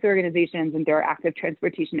civil rights organizations and through our active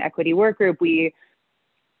transportation equity work group, we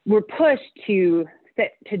were pushed to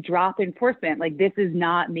drop enforcement. Like, this is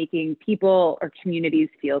not making people or communities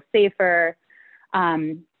feel safer.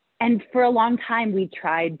 And for a long time, we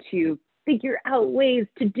tried to figure out ways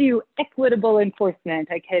to do equitable enforcement.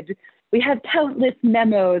 We have countless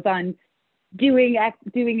memos on doing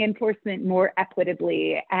enforcement more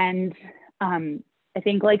equitably. And I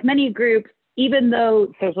think, like many groups, even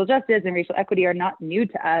though social justice and racial equity are not new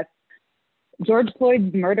to us, George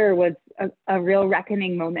Floyd's murder was a real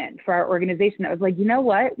reckoning moment for our organization. It was like, you know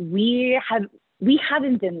what? We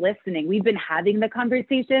haven't been listening. We've been having the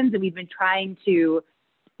conversations, and we've been trying to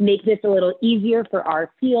make this a little easier for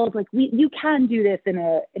our field. Like, you can do this in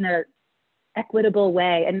a equitable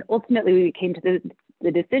way. And ultimately, we came to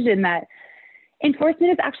the decision that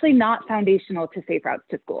enforcement is actually not foundational to Safe Routes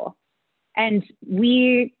to School. And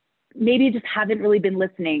we maybe just haven't really been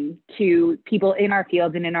listening to people in our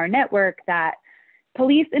field and in our network that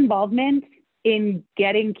police involvement in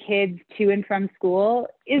getting kids to and from school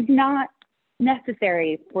is not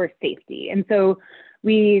necessary for safety. And so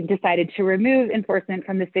we decided to remove enforcement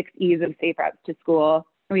from the 6 E's of Safe Routes to School.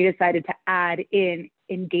 And we decided to add in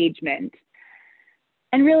engagement,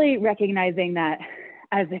 and really recognizing that,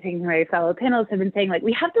 as I think my fellow panelists have been saying, like,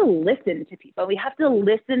 we have to listen to people. We have to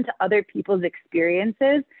listen to other people's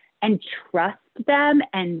experiences and trust them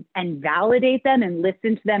and validate them and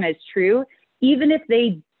listen to them as true, even if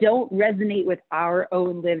they don't resonate with our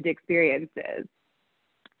own lived experiences.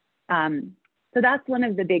 So that's one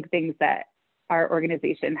of the big things that our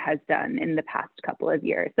organization has done in the past couple of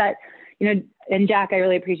years. That, and Jack, I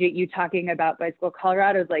really appreciate you talking about Bicycle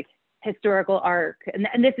Colorado's like historical arc.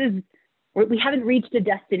 And this is, we haven't reached a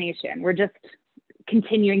destination. We're just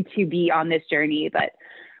continuing to be on this journey, but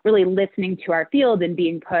really listening to our field and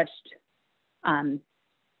being pushed,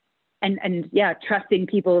 and yeah, trusting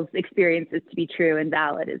people's experiences to be true and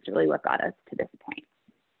valid is really what got us to this point.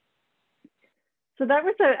 So that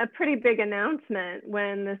was a pretty big announcement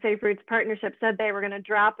when the Safe Routes Partnership said they were going to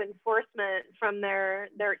drop enforcement from their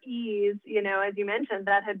ease. You know, as you mentioned,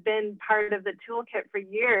 that had been part of the toolkit for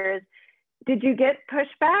years. Did you get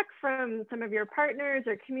pushback from some of your partners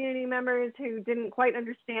or community members who didn't quite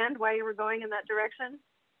understand why you were going in that direction?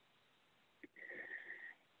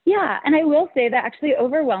 Yeah, and I will say that actually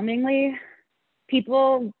overwhelmingly,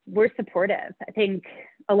 people were supportive. I think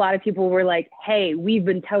a lot of people were like, hey, we've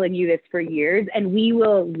been telling you this for years, and we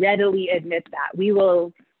will readily admit that. We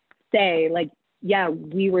will say like, yeah,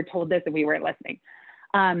 we were told this and we weren't listening.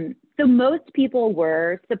 So most people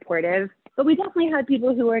were supportive, but we definitely had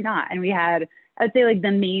people who were not. And we had, I'd say like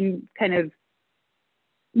the main kind of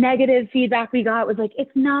negative feedback we got was like,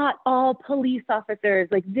 it's not all police officers,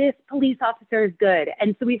 like this police officer is good.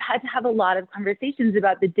 And so we've had to have a lot of conversations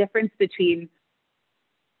about the difference between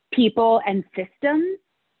people and systems,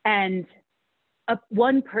 and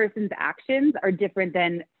one person's actions are different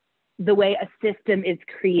than the way a system is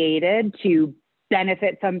created to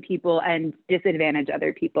benefit some people and disadvantage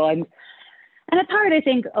other people. And it's hard. I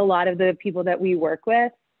think a lot of the people that we work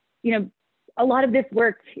with, you know, a lot of this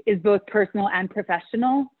work is both personal and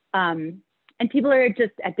professional, and people are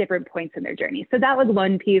just at different points in their journey. So that was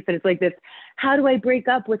one piece that is like this, how do I break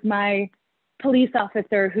up with my police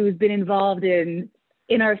officer who's been involved in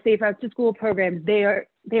our Safe Routes to School programs? They are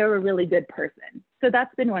a really good person. So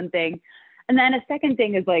that's been one thing. And then a second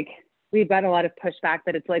thing is like, we've got a lot of pushback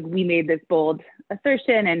that it's like, we made this bold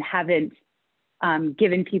assertion and haven't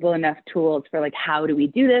given people enough tools for like, how do we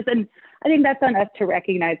do this? And I think that's on us to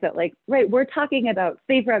recognize that like, right, we're talking about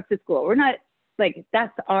Safe Routes to School. We're not like,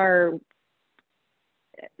 that's not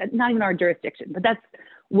even our jurisdiction, but that's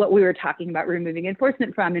what we were talking about removing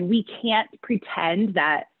enforcement from. And we can't pretend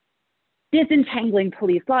that disentangling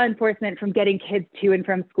police law enforcement from getting kids to and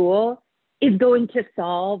from school is going to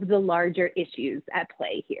solve the larger issues at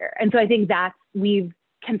play here. And so I think we've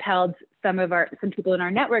compelled some people in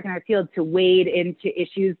our network and our field to wade into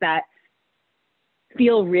issues that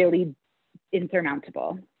feel really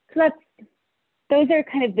insurmountable. So those are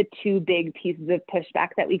kind of the two big pieces of pushback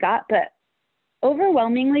that we got, but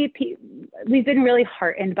overwhelmingly, we've been really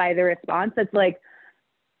heartened by the response. That's like,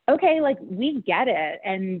 okay, like we get it.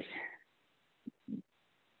 And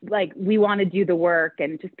like, we want to do the work,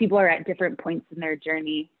 and just people are at different points in their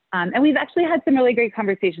journey. And we've actually had some really great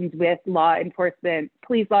conversations with law enforcement,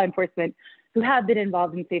 police law enforcement, who have been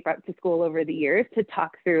involved in Safe Routes to School over the years to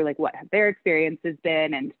talk through like what have their experiences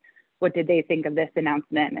been and what did they think of this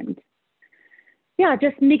announcement. And yeah,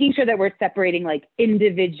 just making sure that we're separating like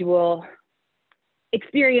individual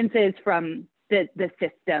experiences from the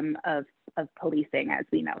system of policing as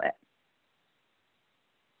we know it.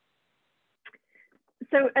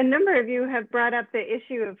 So a number of you have brought up the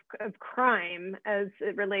issue of crime as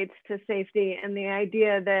it relates to safety, and the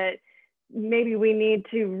idea that maybe we need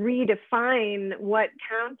to redefine what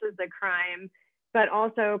counts as a crime, but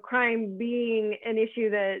also crime being an issue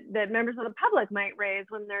that members of the public might raise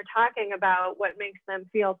when they're talking about what makes them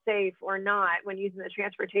feel safe or not when using the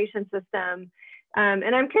transportation system. And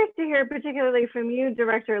I'm curious to hear particularly from you,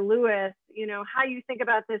 Director Lewis, you know, how you think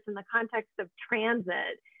about this in the context of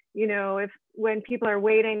transit. You know, when people are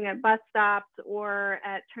waiting at bus stops or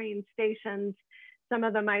at train stations, some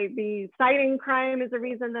of them might be citing crime as a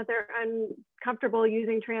reason that they're uncomfortable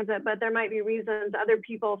using transit, but there might be reasons other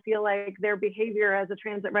people feel like their behavior as a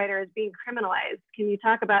transit rider is being criminalized. Can you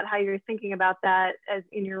talk about how you're thinking about that as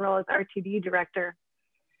in your role as RTD director?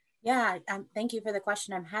 Yeah, thank you for the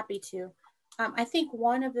question. I'm happy to. I think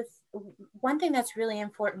one thing that's really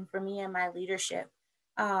important for me in my leadership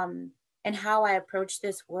and how I approach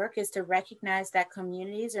this work is to recognize that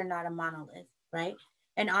communities are not a monolith, right?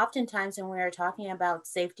 And oftentimes when we're talking about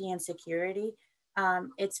safety and security,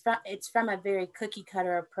 it's from a very cookie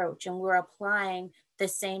cutter approach, and we're applying the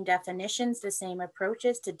same definitions, the same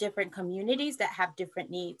approaches to different communities that have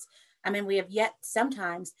different needs. I mean, we have yet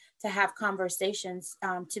sometimes to have conversations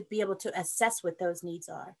to be able to assess what those needs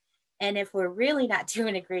are. And if we're really not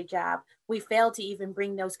doing a great job, we fail to even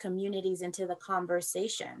bring those communities into the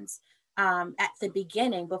conversations at the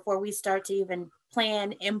beginning before we start to even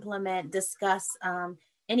plan, implement, discuss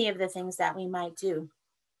any of the things that we might do.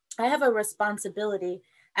 I have a responsibility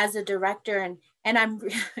as a director, and I'm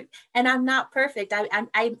and I'm not perfect.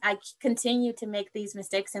 I continue to make these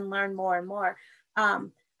mistakes and learn more and more.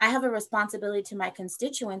 I have a responsibility to my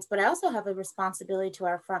constituents, but I also have a responsibility to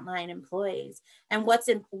our frontline employees. And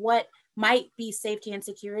what might be safety and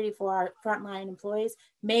security for our frontline employees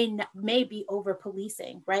may be over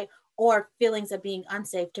policing, right? Or feelings of being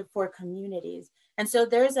unsafe for communities. And so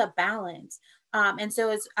there's a balance. And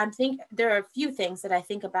so I think there are a few things that I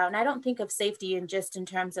think about, and I don't think of safety in just in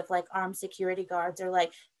terms of like armed security guards or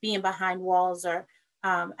like being behind walls or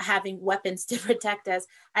having weapons to protect us.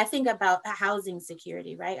 I think about housing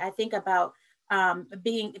security, right? I think about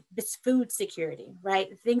being food security,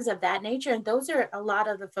 right? Things of that nature. And those are a lot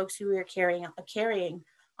of the folks who are carrying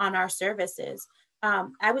on our services.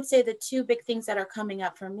 I would say the two big things that are coming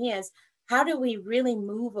up for me is how do we really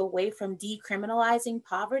move away from decriminalizing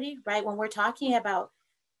poverty, right? When we're talking about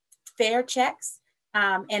fare checks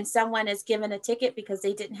and someone is given a ticket because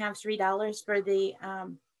they didn't have $3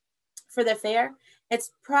 for the fare,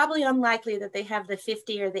 it's probably unlikely that they have the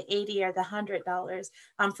 50 or the 80 or the $100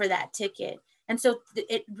 for that ticket. And so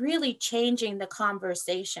it really changing the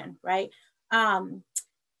conversation, right? And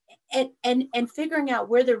figuring out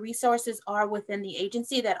where the resources are within the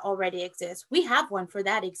agency that already exists. We have one for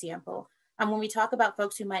that example. When we talk about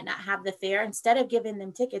folks who might not have the fare, instead of giving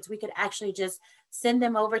them tickets, we could actually just send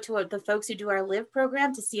them over to the folks who do our Live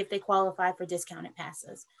program to see if they qualify for discounted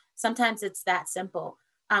passes. Sometimes it's that simple.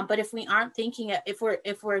 But if we aren't thinking, if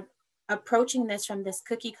we're approaching this from this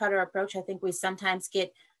cookie cutter approach, I think we sometimes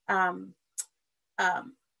get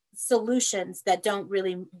solutions that don't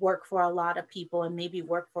really work for a lot of people and maybe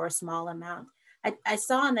work for a small amount. I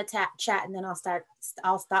saw in the chat, and then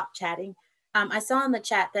I'll stop chatting. I saw in the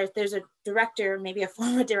chat there's a director, maybe a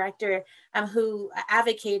former director, who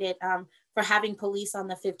advocated for having police on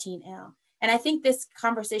the 15L. And I think this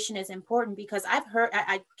conversation is important because I've heard,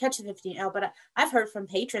 I catch the 15L, but I've heard from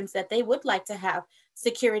patrons that they would like to have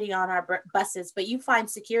security on our buses, but you find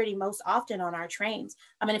security most often on our trains.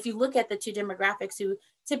 I mean, if you look at the two demographics who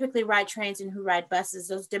typically ride trains and who ride buses,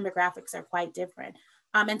 those demographics are quite different.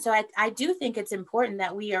 And so I do think it's important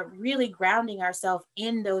that we are really grounding ourselves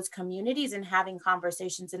in those communities and having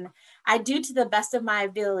conversations. And I do, to the best of my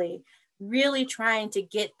ability, really trying to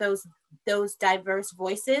get those diverse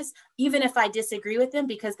voices, even if I disagree with them,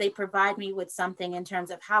 because they provide me with something in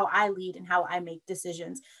terms of how I lead and how I make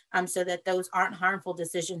decisions, so that those aren't harmful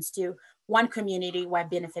decisions to one community while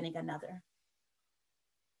benefiting another.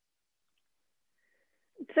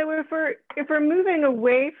 So if we're moving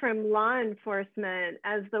away from law enforcement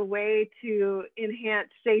as the way to enhance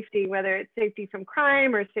safety, whether it's safety from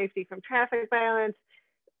crime or safety from traffic violence,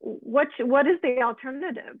 what is the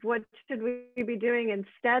alternative? What should we be doing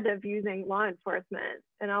instead of using law enforcement?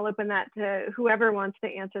 And I'll open that to whoever wants to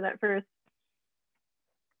answer that first.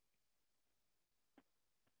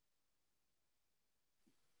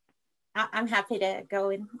 I'm happy to go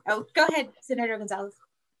in. Oh, go ahead, Senator Gonzalez.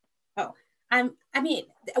 Oh, I mean,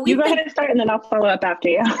 you go ahead and start, and then I'll follow up after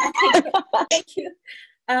you. Thank you.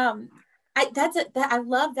 I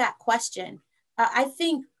love that question. I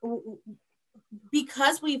think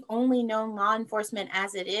because we've only known law enforcement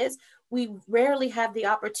as it is, we rarely have the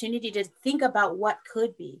opportunity to think about what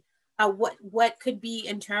could be, what could be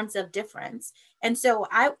in terms of difference. And so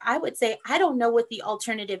I would say, I don't know what the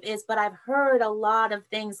alternative is, but I've heard a lot of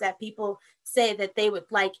things that people say that they would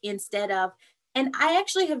like instead of. And I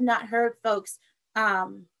actually have not heard folks,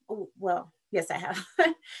 well, yes, I have.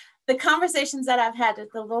 The conversations that I've had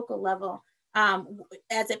at the local level,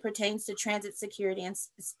 as it pertains to transit security and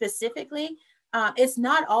specifically, it's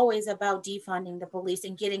not always about defunding the police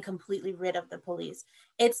and getting completely rid of the police.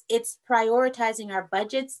 It's prioritizing our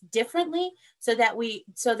budgets differently so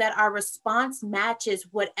that our response matches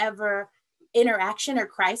whatever interaction or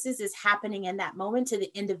crisis is happening in that moment to the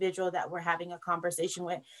individual that we're having a conversation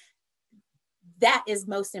with. That is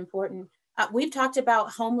most important. We've talked about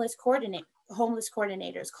homeless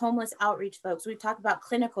coordinators, homeless outreach folks. We've talked about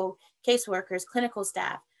clinical caseworkers, clinical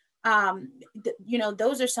staff.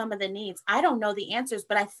 Those are some of the needs. I don't know the answers,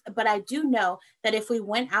 but I do know that if we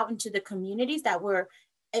went out into the communities that were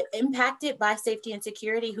impacted by safety and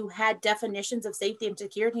security, who had definitions of safety and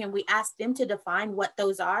security, and we asked them to define what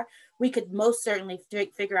those are, we could most certainly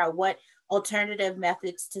figure out what alternative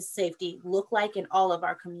methods to safety look like in all of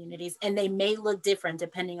our communities. And they may look different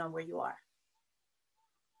depending on where you are.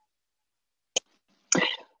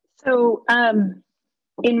 So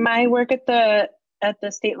in my work at the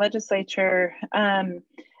state legislature,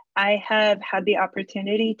 I have had the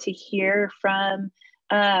opportunity to hear from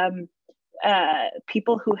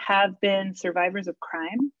people who have been survivors of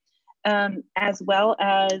crime, as well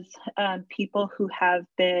as people who have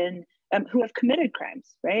been who have committed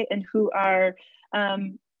crimes, right, and who are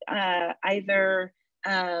either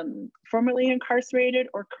formerly incarcerated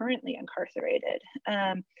or currently incarcerated.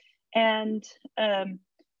 And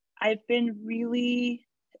I've been really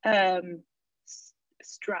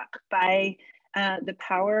struck by the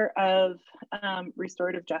power of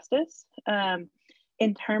restorative justice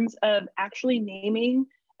in terms of actually naming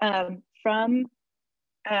from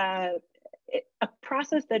a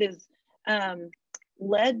process that is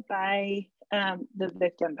led by the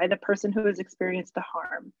victim, by the person who has experienced the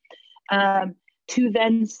harm, to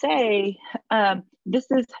then say, this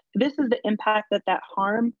is the impact that that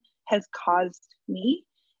harm has caused me,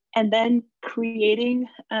 and then creating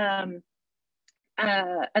an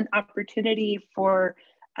opportunity for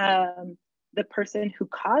the person who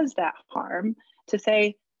caused that harm to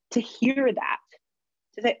say, to hear that,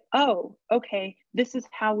 to say, oh, okay, this is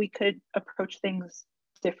how we could approach things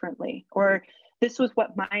differently, or this was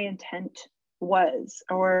what my intent was,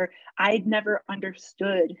 or I'd never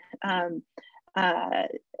understood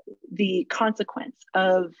the consequence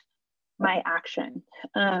of my action.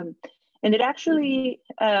 And it actually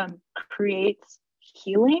creates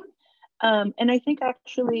healing, and I think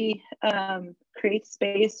actually creates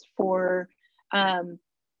space for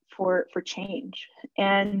change.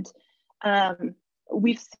 And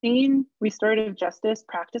we've seen restorative justice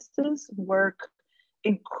practices work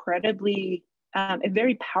incredibly in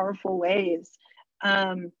very powerful ways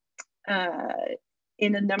in a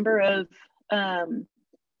number of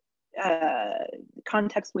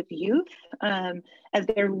contexts with youth as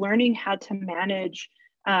they're learning how to manage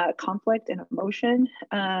conflict and emotion.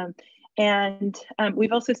 And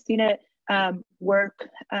we've also seen it work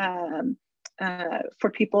for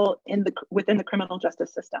people within the criminal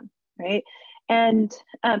justice system, right? And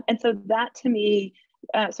so that, to me,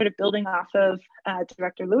 sort of building off of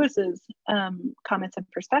Director Lewis's comments and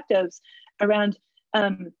perspectives around,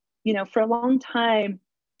 for a long time,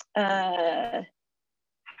 how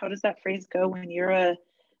does that phrase go? When you're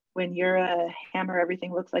a hammer,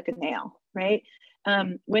 everything looks like a nail, right?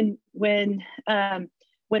 When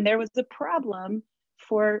there was a problem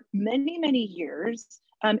for many, many years,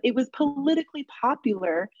 it was politically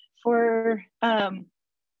popular for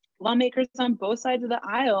lawmakers on both sides of the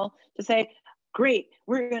aisle to say, great,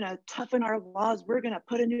 we're going to toughen our laws, we're going to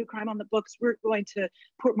put a new crime on the books, we're going to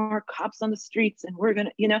put more cops on the streets, and we're going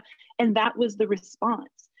to, and that was the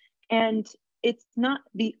response. And it's not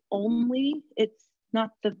the only, it's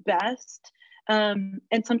not the best, and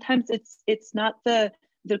sometimes it's not the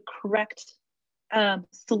correct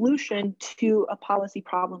solution to a policy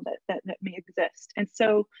problem that may exist. And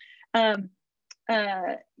so, from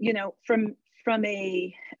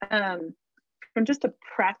just a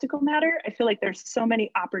practical matter, I feel like there's so many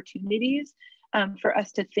opportunities for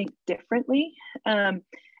us to think differently. And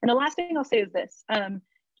the last thing I'll say is this: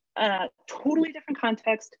 totally different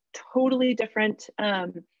context, totally different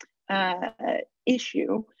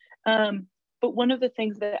issue. But one of the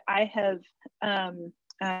things that I have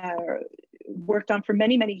worked on for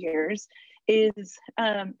many, many years is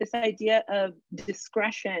this idea of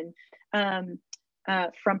discretion from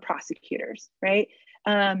prosecutors, right?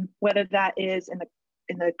 Whether that is in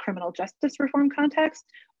the criminal justice reform context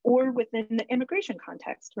or within the immigration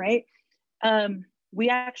context, right? We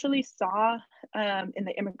actually saw in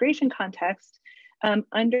the immigration context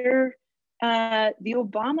under the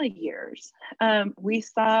Obama years, we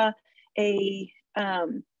saw a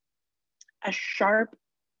sharp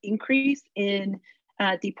increase in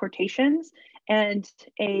deportations and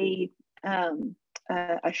a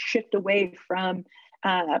shift away from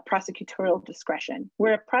prosecutorial discretion,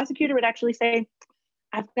 where a prosecutor would actually say,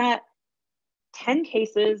 I've got 10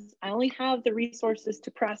 cases, I only have the resources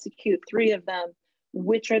to prosecute 3 of them.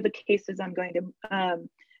 Which are the cases I'm going to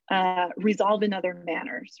resolve in other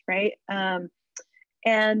manners, right? And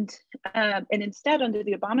instead, under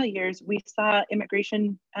the Obama years, we saw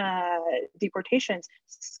immigration deportations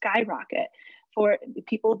skyrocket for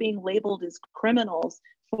people being labeled as criminals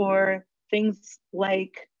for things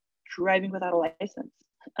like driving without a license.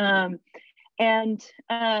 And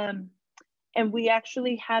we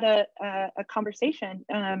actually had a conversation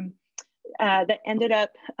that ended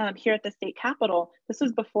up here at the state capitol. This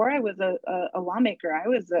was before I was a lawmaker. I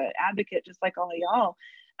was an advocate, just like all of y'all,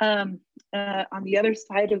 on the other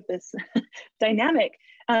side of this dynamic,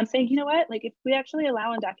 saying, you know what, like if we actually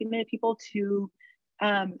allow undocumented people to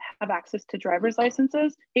have access to driver's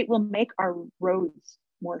licenses, it will make our roads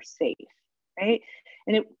more safe, right?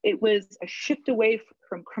 And it was a shift away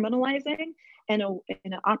from criminalizing and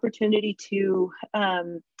an opportunity to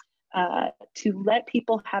let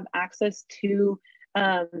people have access to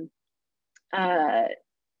the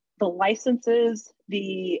licenses,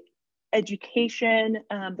 the education,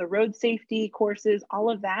 the road safety courses, all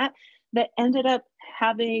of that ended up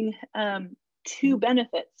having 2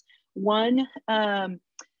 benefits. One,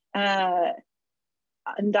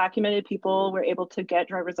 undocumented people were able to get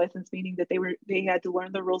driver's license, meaning that they had to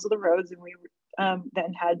learn the rules of the roads, and we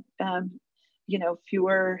then had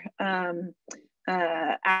fewer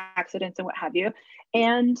accidents and what have you,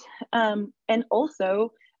 and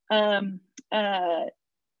also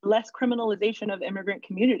less criminalization of immigrant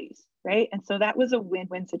communities, right? And so that was a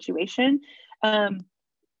win-win situation.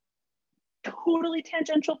 Totally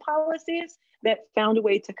tangential policies that found a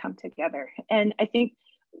way to come together. And I think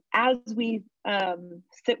as we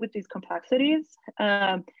sit with these complexities,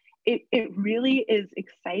 it really is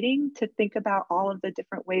exciting to think about all of the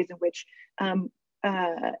different ways in which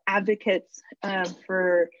advocates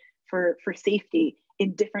for safety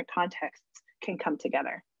in different contexts can come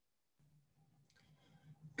together.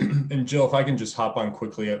 And Jill, if I can just hop on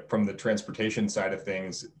quickly from the transportation side of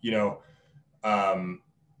things,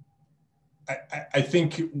 I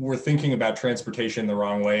think we're thinking about transportation the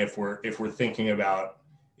wrong way if we're thinking about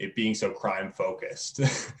it being so crime focused.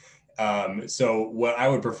 So what I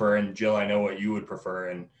would prefer, and Jill, I know what you would prefer,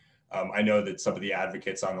 and I know that some of the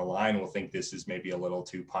advocates on the line will think this is maybe a little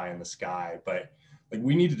too pie in the sky, but like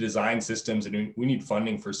we need to design systems, and we need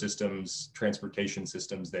funding for systems, transportation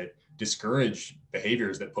systems that discourage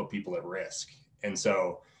behaviors that put people at risk. And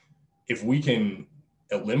so if we can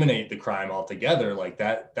eliminate the crime altogether, like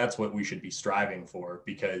that's what we should be striving for,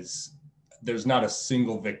 because there's not a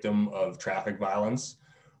single victim of traffic violence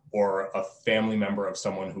or a family member of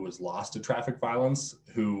someone who was lost to traffic violence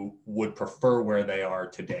who would prefer where they are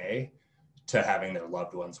today to having their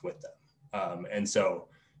loved ones with them. And so,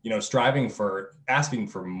 asking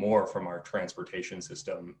for more from our transportation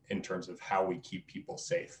system in terms of how we keep people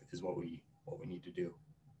safe is what we need to do.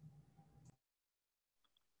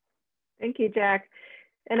 Thank you, Jack.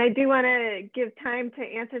 And I do want to give time to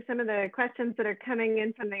answer some of the questions that are coming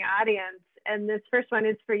in from the audience. And this first one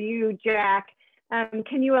is for you, Jack.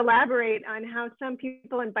 Can you elaborate on how some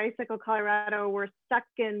people in Bicycle Colorado were stuck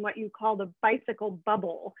in what you call the bicycle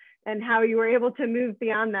bubble, and how you were able to move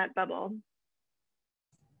beyond that bubble?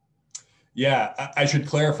 Yeah, I should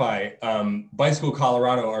clarify, Bicycle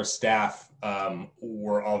Colorado, our staff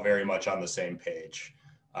were all very much on the same page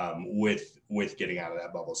with getting out of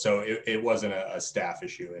that bubble. So it wasn't a staff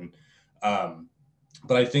issue. And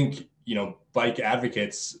but I think, bike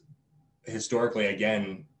advocates historically,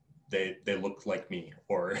 again, they look like me,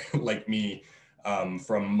 or like me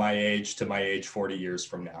from my age to my age 40 years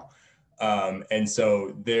from now. And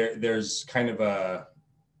so there's kind of a,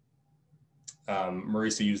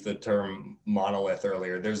 Marisa used the term monolith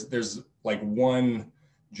earlier. There's like one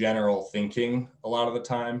general thinking a lot of the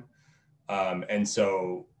time. And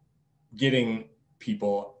so getting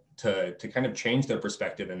people to kind of change their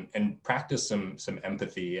perspective and practice some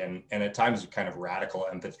empathy and at times kind of radical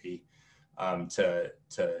empathy to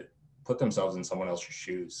put themselves in someone else's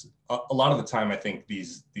shoes. A lot of the time, I think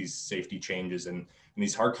these safety changes and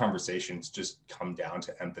these hard conversations just come down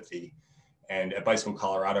to empathy. And at Bicycle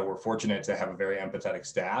Colorado, we're fortunate to have a very empathetic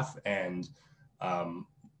staff and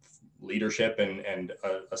leadership and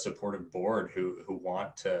a supportive board who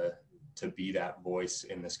want to be that voice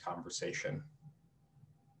in this conversation.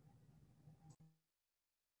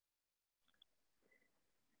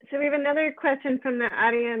 So we have another question from the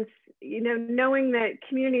audience. Knowing that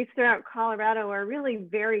communities throughout Colorado are really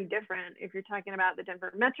very different, if you're talking about the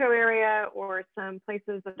Denver metro area or some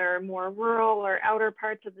places that are more rural or outer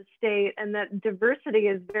parts of the state, and that diversity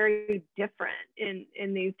is very different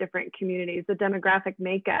in these different communities, the demographic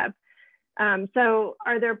makeup. So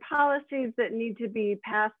are there policies that need to be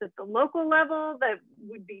passed at the local level that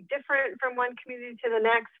would be different from one community to the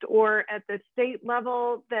next, or at the state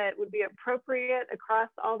level that would be appropriate across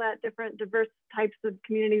all that different diverse types of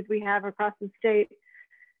communities we have across the state?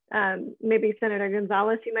 Maybe Senator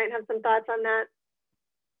Gonzalez, you might have some thoughts on that.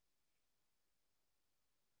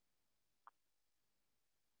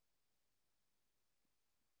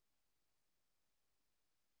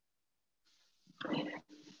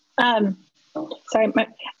 Sorry, I'm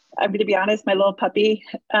going to be honest, my little puppy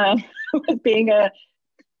was being a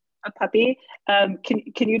puppy. Can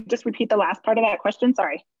you just repeat the last part of that question?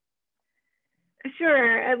 Sorry.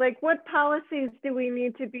 Sure. Like, what policies do we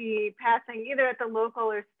need to be passing either at the local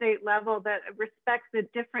or state level that respect the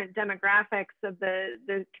different demographics of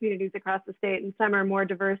the communities across the state, and some are more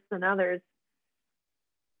diverse than others?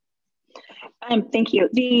 Thank you.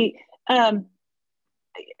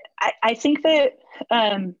 I think that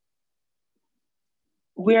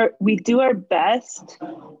we do our best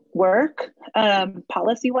work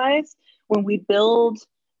policy-wise when we build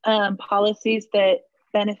policies that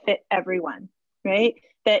benefit everyone, right?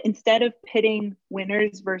 That instead of pitting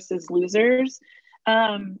winners versus losers,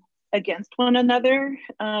 against one another.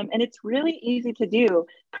 And it's really easy to do,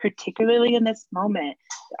 particularly in this moment,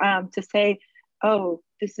 to say, oh,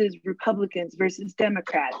 this is Republicans versus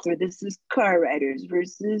Democrats, or this is car riders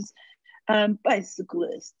versus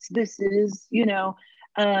bicyclists. This is,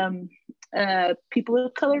 people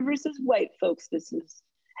of color versus white folks. This is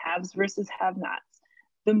haves versus have-nots.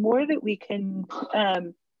 The more that we can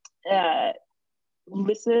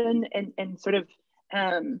listen and sort of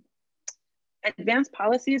advance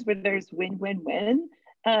policies where there's win-win-win,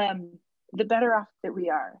 the better off that we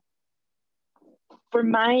are.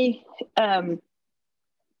 From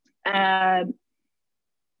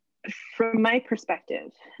my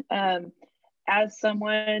perspective, as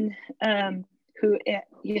someone who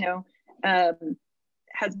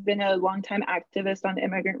has been a longtime activist on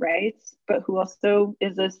immigrant rights, but who also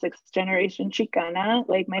is a 6th generation Chicana,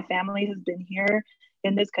 like my family has been here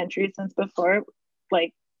in this country since before,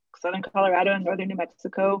 like Southern Colorado and Northern New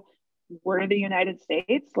Mexico were the United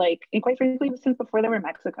States, like, and quite frankly, since before they were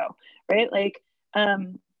Mexico, right? Like,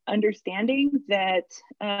 understanding that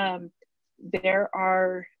there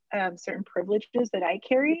are certain privileges that I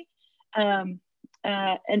carry, and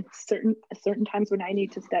certain times when I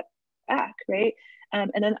need to step back, right?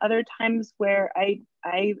 And then other times where I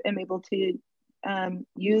am able to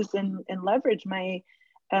use and leverage my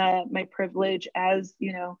my privilege as,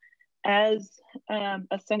 as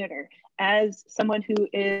a senator, as someone who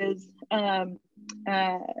is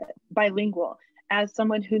bilingual, as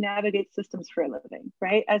someone who navigates systems for a living,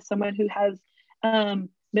 right? As someone who has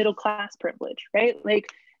middle class privilege, right?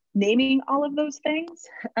 Like, naming all of those things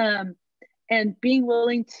and being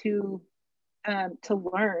willing to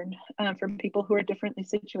learn from people who are differently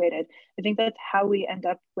situated. I think that's how we end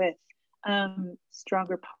up with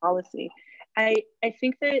stronger policy. I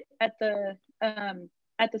think that at the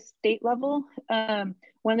state level,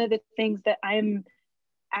 one of the things that I'm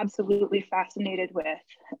absolutely fascinated with,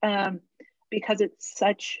 because it's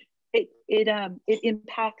such, it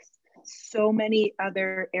impacts so many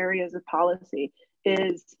other areas of policy,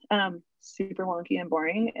 is super wonky and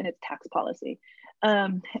boring, and it's tax policy.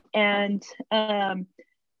 And TABOR,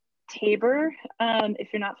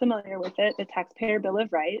 if you're not familiar with it, the Taxpayer Bill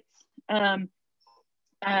of Rights,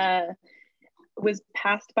 was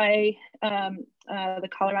passed by the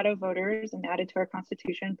Colorado voters and added to our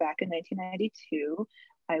Constitution back in 1992.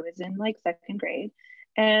 I was in like 2nd grade,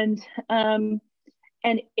 and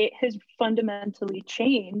it has fundamentally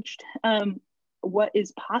changed what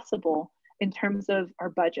is possible in terms of our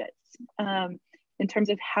budgets, in terms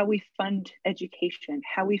of how we fund education,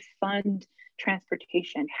 how we fund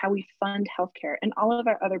transportation, how we fund healthcare, and all of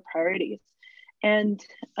our other priorities. And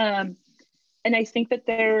I think that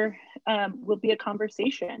there will be a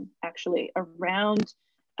conversation actually around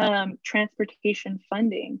transportation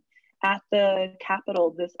funding at the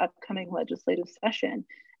Capitol this upcoming legislative session.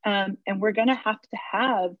 And we're gonna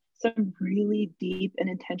have some really deep and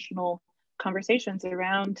intentional conversations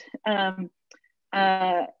around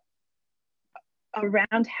how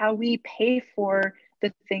we pay for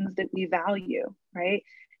the things that we value, right?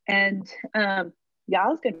 And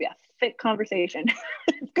y'all, it's gonna be a thick conversation.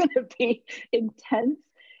 It's gonna be intense,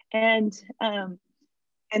 and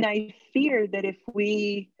I fear that if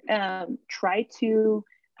we try to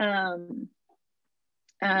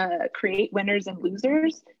create winners and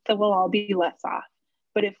losers, that we'll all be less off.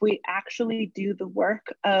 But if we actually do the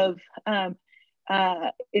work of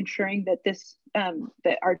ensuring that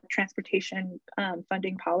that our transportation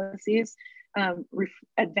funding policies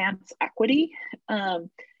advance equity and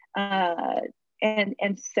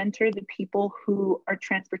center the people who are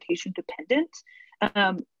transportation dependent,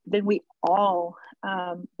 then we all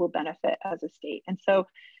will benefit as a state. And so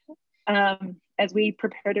as we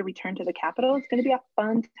prepare to return to the Capitol, it's going to be a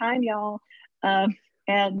fun time, y'all.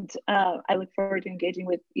 And I look forward to engaging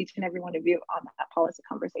with each and every one of you on that policy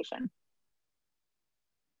conversation.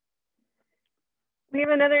 We have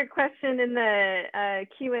another question in the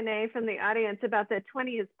Q&A from the audience about the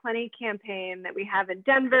 20 is Plenty campaign that we have in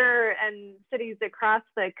Denver, and cities across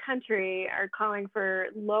the country are calling for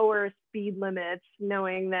lower speed limits,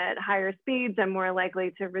 knowing that higher speeds are more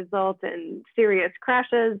likely to result in serious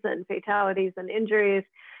crashes and fatalities and injuries.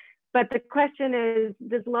 But the question is,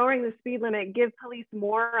 does lowering the speed limit give police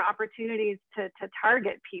more opportunities to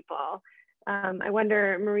target people? I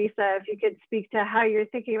wonder, Marisa, if you could speak to how you're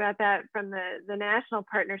thinking about that from the national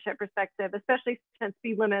partnership perspective, especially since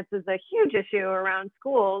speed limits is a huge issue around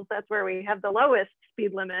schools. That's where we have the lowest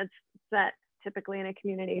speed limits set typically in a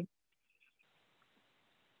community.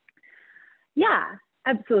 Yeah,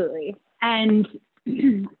 absolutely. And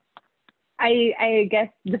I guess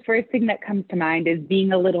the first thing that comes to mind is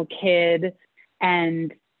being a little kid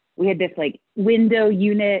and We had this like window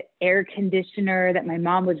unit air conditioner that my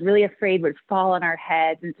mom was really afraid would fall on our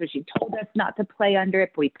heads. And so she told us not to play under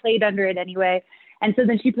it, but we played under it anyway. And so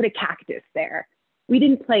then she put a cactus there. We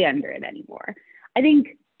didn't play under it anymore. I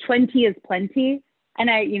think 20 is plenty.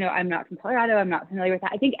 And I'm not from Colorado. I'm not familiar with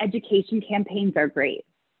that. I think education campaigns are great.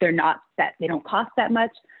 They don't cost that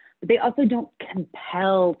much, but they also don't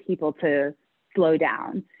compel people to slow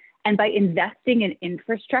down. And by investing in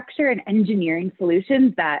infrastructure and engineering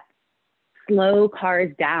solutions that slow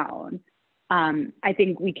cars down, I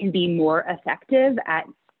think we can be more effective at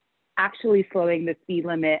actually slowing the speed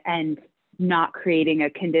limit and not creating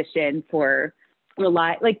a condition for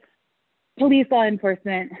police law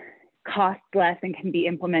enforcement costs less and can be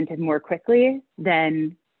implemented more quickly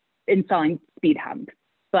than installing speed humps.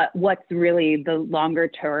 But what's really the longer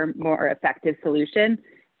term, more effective solution?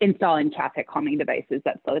 Installing traffic calming devices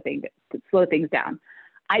that slow things down.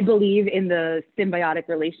 I believe in the symbiotic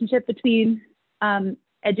relationship between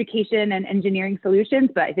education and engineering solutions,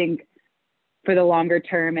 but I think for the longer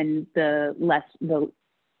term and the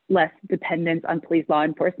less dependence on police law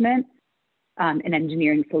enforcement, an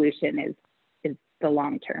engineering solution is the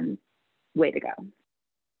long-term way to go.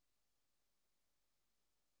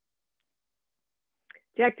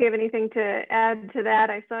 Jack, do you have anything to add to that?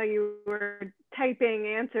 I saw you were typing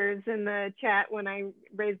answers in the chat when I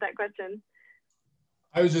raised that question.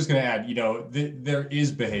 I was just going to add, there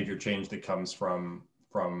is behavior change that comes from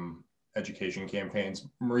education campaigns.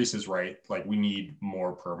 Maurice is right. Like, we need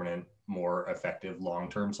more permanent, more effective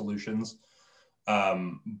long-term solutions.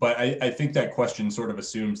 But I think that question sort of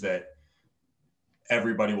assumes that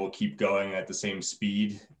everybody will keep going at the same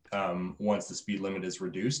speed once the speed limit is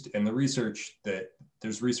reduced. And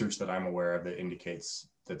there's research that I'm aware of that indicates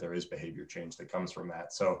that there is behavior change that comes from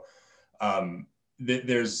that. So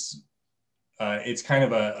it's kind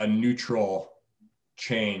of a neutral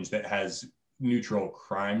change that has neutral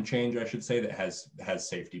crime change, I should say, that has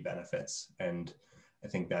safety benefits. And I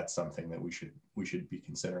think that's something that we should be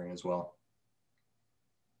considering as well.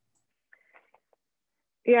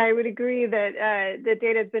 Yeah, I would agree that the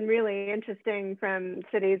data has been really interesting from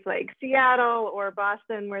cities like Seattle or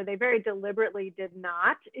Boston, where they very deliberately did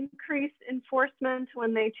not increase enforcement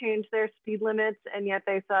when they changed their speed limits, and yet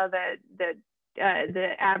they saw that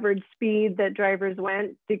the average speed that drivers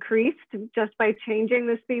went decreased just by changing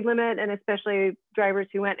the speed limit, and especially drivers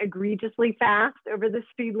who went egregiously fast over the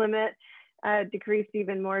speed limit decreased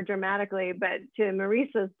even more dramatically. But to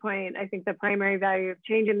Maurice's point, I think the primary value of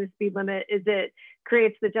changing the speed limit is it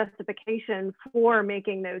creates the justification for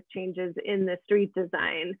making those changes in the street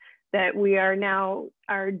design, that we are now,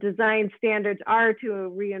 our design standards are to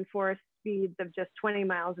reinforce speeds of just 20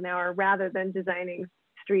 miles an hour rather than designing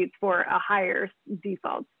streets for a higher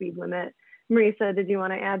default speed limit. Marisa, did you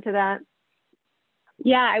want to add to that?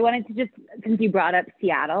 Yeah, I wanted to just, since you brought up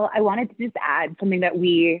Seattle, I wanted to just add something that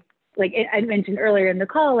I mentioned earlier in the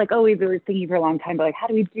call, we've been thinking for a long time, but how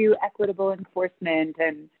do we do equitable enforcement?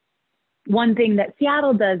 And one thing that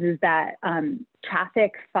Seattle does is that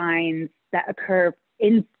traffic fines that occur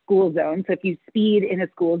in school zones. So if you speed in a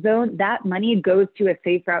school zone, that money goes to a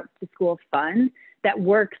Safe Route to School fund that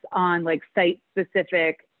works on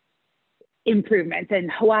site-specific improvements. And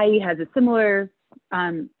Hawaii has a similar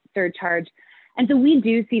surcharge. And so we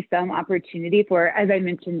do see some opportunity for, as I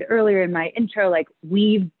mentioned earlier in my intro,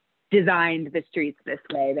 we've designed the streets this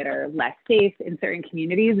way that are less safe in certain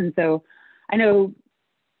communities. And so I know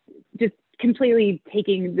just completely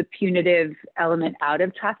taking the punitive element out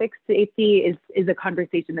of traffic safety is a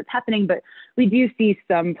conversation that's happening, but we do see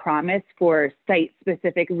some promise for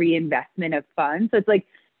site-specific reinvestment of funds. So it's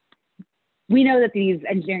we know that these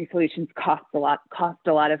engineering solutions cost a lot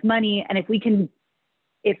of money. And if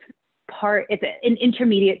an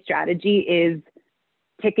intermediate strategy is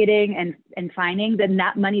ticketing and fining, then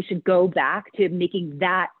that money should go back to making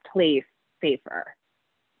that place safer.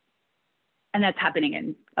 And that's happening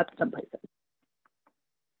in some places.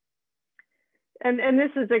 And this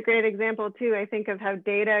is a great example too, I think, of how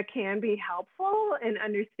data can be helpful in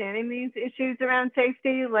understanding these issues around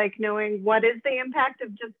safety, like knowing what is the impact of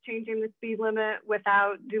just changing the speed limit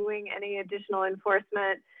without doing any additional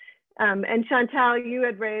enforcement. And Chantal, you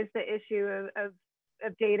had raised the issue of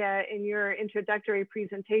data in your introductory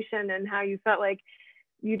presentation and how you felt like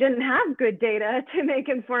you didn't have good data to make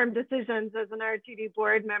informed decisions as an RTD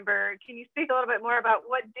board member. Can you speak a little bit more about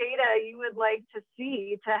what data you would like to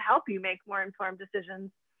see to help you make more informed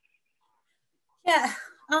decisions? Yeah,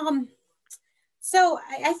 so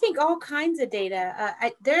I think all kinds of data.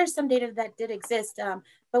 There is some data that did exist,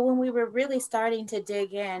 but when we were really starting to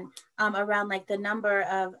dig in around the number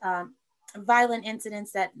of violent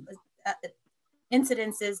incidents that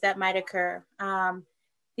incidences that might occur,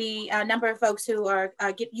 the number of folks who are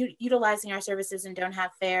utilizing our services and don't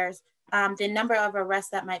have fares, the number of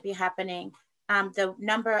arrests that might be happening, the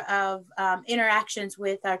number of interactions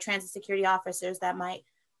with our transit security officers that might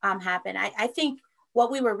happen. I think what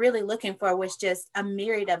we were really looking for was just a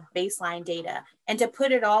myriad of baseline data and to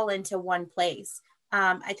put it all into one place.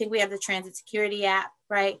 I think we have the transit security app,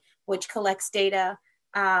 right, which collects data.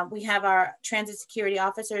 We have our transit security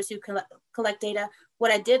officers who collect data.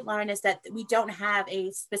 What I did learn is that we don't have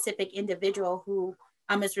a specific individual who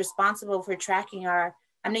is responsible for tracking our,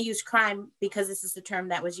 I'm gonna use crime because this is the term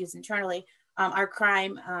that was used internally, our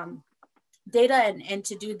crime data and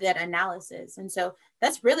to do that analysis. And so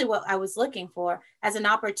that's really what I was looking for as an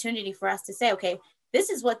opportunity for us to say, okay, this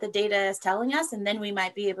is what the data is telling us, and then we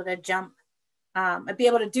might be able to jump, be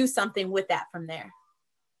able to do something with that from there.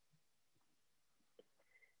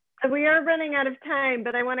 We are running out of time,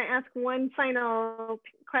 but I want to ask one final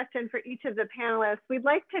question for each of the panelists. We'd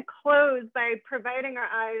like to close by providing our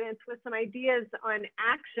audience with some ideas on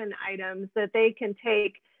action items that they can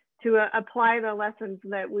take to apply the lessons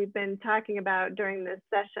that we've been talking about during this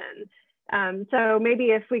session. So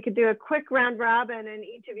maybe if we could do a quick round robin and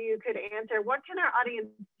each of you could answer, what can our audience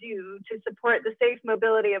do to support the safe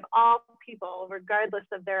mobility of all people, regardless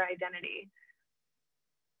of their identity?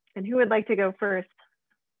 And who would like to go first?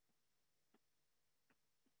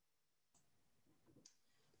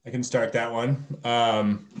 I can start that one.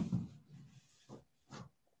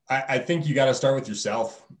 I think you got to start with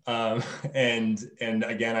yourself. And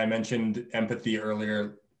again, I mentioned empathy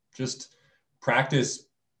earlier. Just practice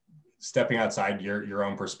stepping outside your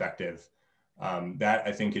own perspective. That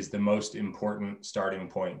I think is the most important starting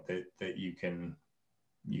point that you can,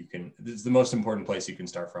 this is the most important place you can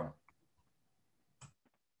start from.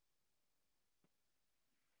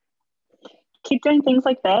 Keep doing things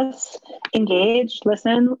like this. Engage,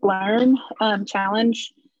 listen, learn,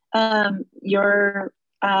 challenge your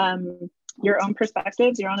own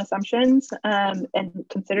perspectives, your own assumptions, and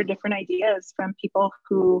consider different ideas from people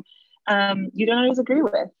who you don't always agree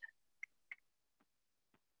with.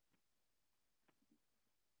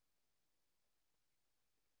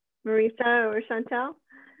 Marisa or Chantel?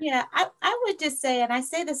 Yeah, I would just say, and I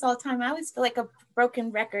say this all the time, I always feel like a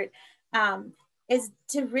broken record, is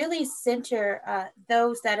to really center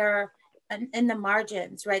those that are in the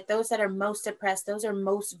margins, right? Those that are most oppressed, those are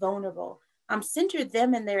most vulnerable. Center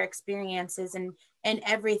them in their experiences and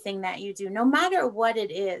everything that you do, no matter what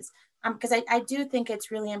it is. Because I do think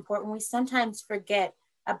it's really important. We sometimes forget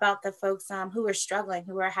about the folks who are struggling,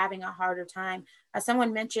 who are having a harder time.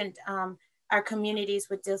 Someone mentioned our communities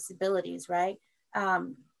with disabilities, right?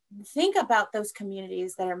 Think about those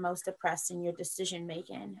communities that are most oppressed in your decision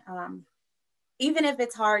making. Even if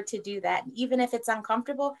it's hard to do that, even if it's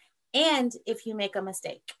uncomfortable, and if you make a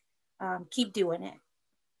mistake, keep doing it.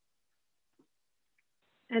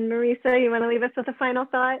 And Marisa, you want to leave us with a final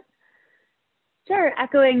thought? Sure,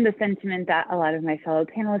 echoing the sentiment that a lot of my fellow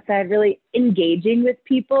panelists said, really engaging with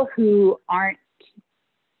people who aren't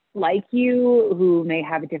like you, who may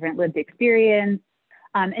have a different lived experience,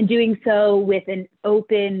 and doing so with an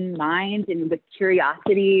open mind and with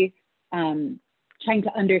curiosity, trying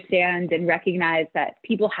to understand and recognize that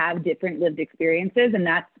people have different lived experiences, and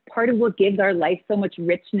that's part of what gives our life so much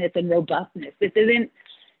richness and robustness. This isn't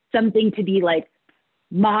something to be like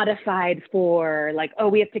modified for, like, oh,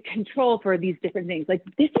 we have to control for these different things. Like,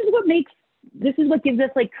 this is what gives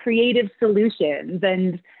us like creative solutions,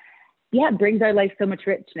 and yeah, it brings our life so much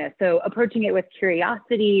richness. So approaching it with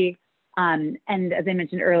curiosity, and as I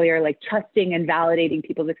mentioned earlier, like trusting and validating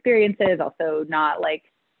people's experiences, also not like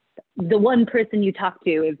the one person you talk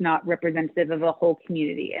to is not representative of a whole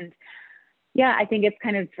community. And yeah, I think it's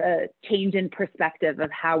kind of a change in perspective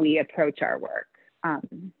of how we approach our work.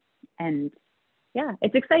 And yeah,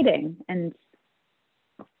 it's exciting. And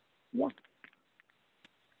yeah.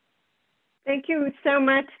 Thank you so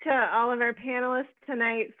much to all of our panelists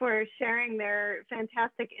tonight for sharing their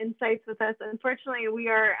fantastic insights with us. Unfortunately, we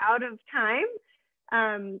are out of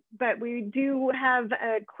time, but we do have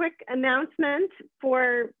a quick announcement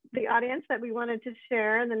for the audience that we wanted to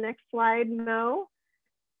share. The next slide, Mo.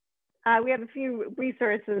 We have a few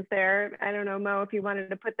resources there. I don't know, Mo, if you wanted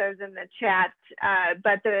to put those in the chat.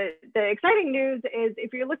 But the exciting news is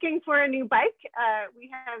if you're looking for a new bike, we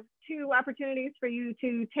have 2 opportunities for you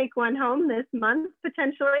to take one home this month,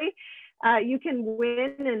 potentially. You can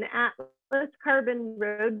win an Atlas Carbon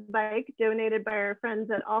road bike donated by our friends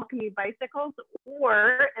at Alchemy Bicycles,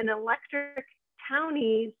 or an electric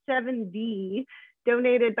Townie 7D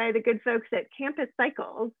donated by the good folks at Campus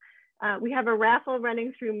Cycles. We have a raffle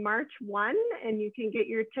running through March 1, and you can get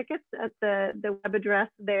your tickets at the web address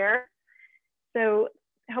there. So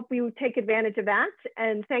hope you take advantage of that.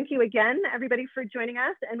 And thank you again, everybody, for joining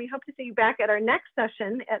us. And we hope to see you back at our next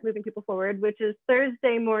session at Moving People Forward, which is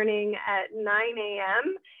Thursday morning at 9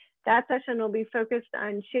 a.m. That session will be focused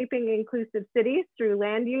on shaping inclusive cities through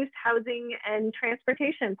land use, housing, and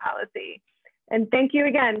transportation policy. And thank you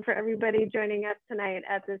again for everybody joining us tonight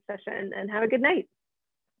at this session, and have a good night.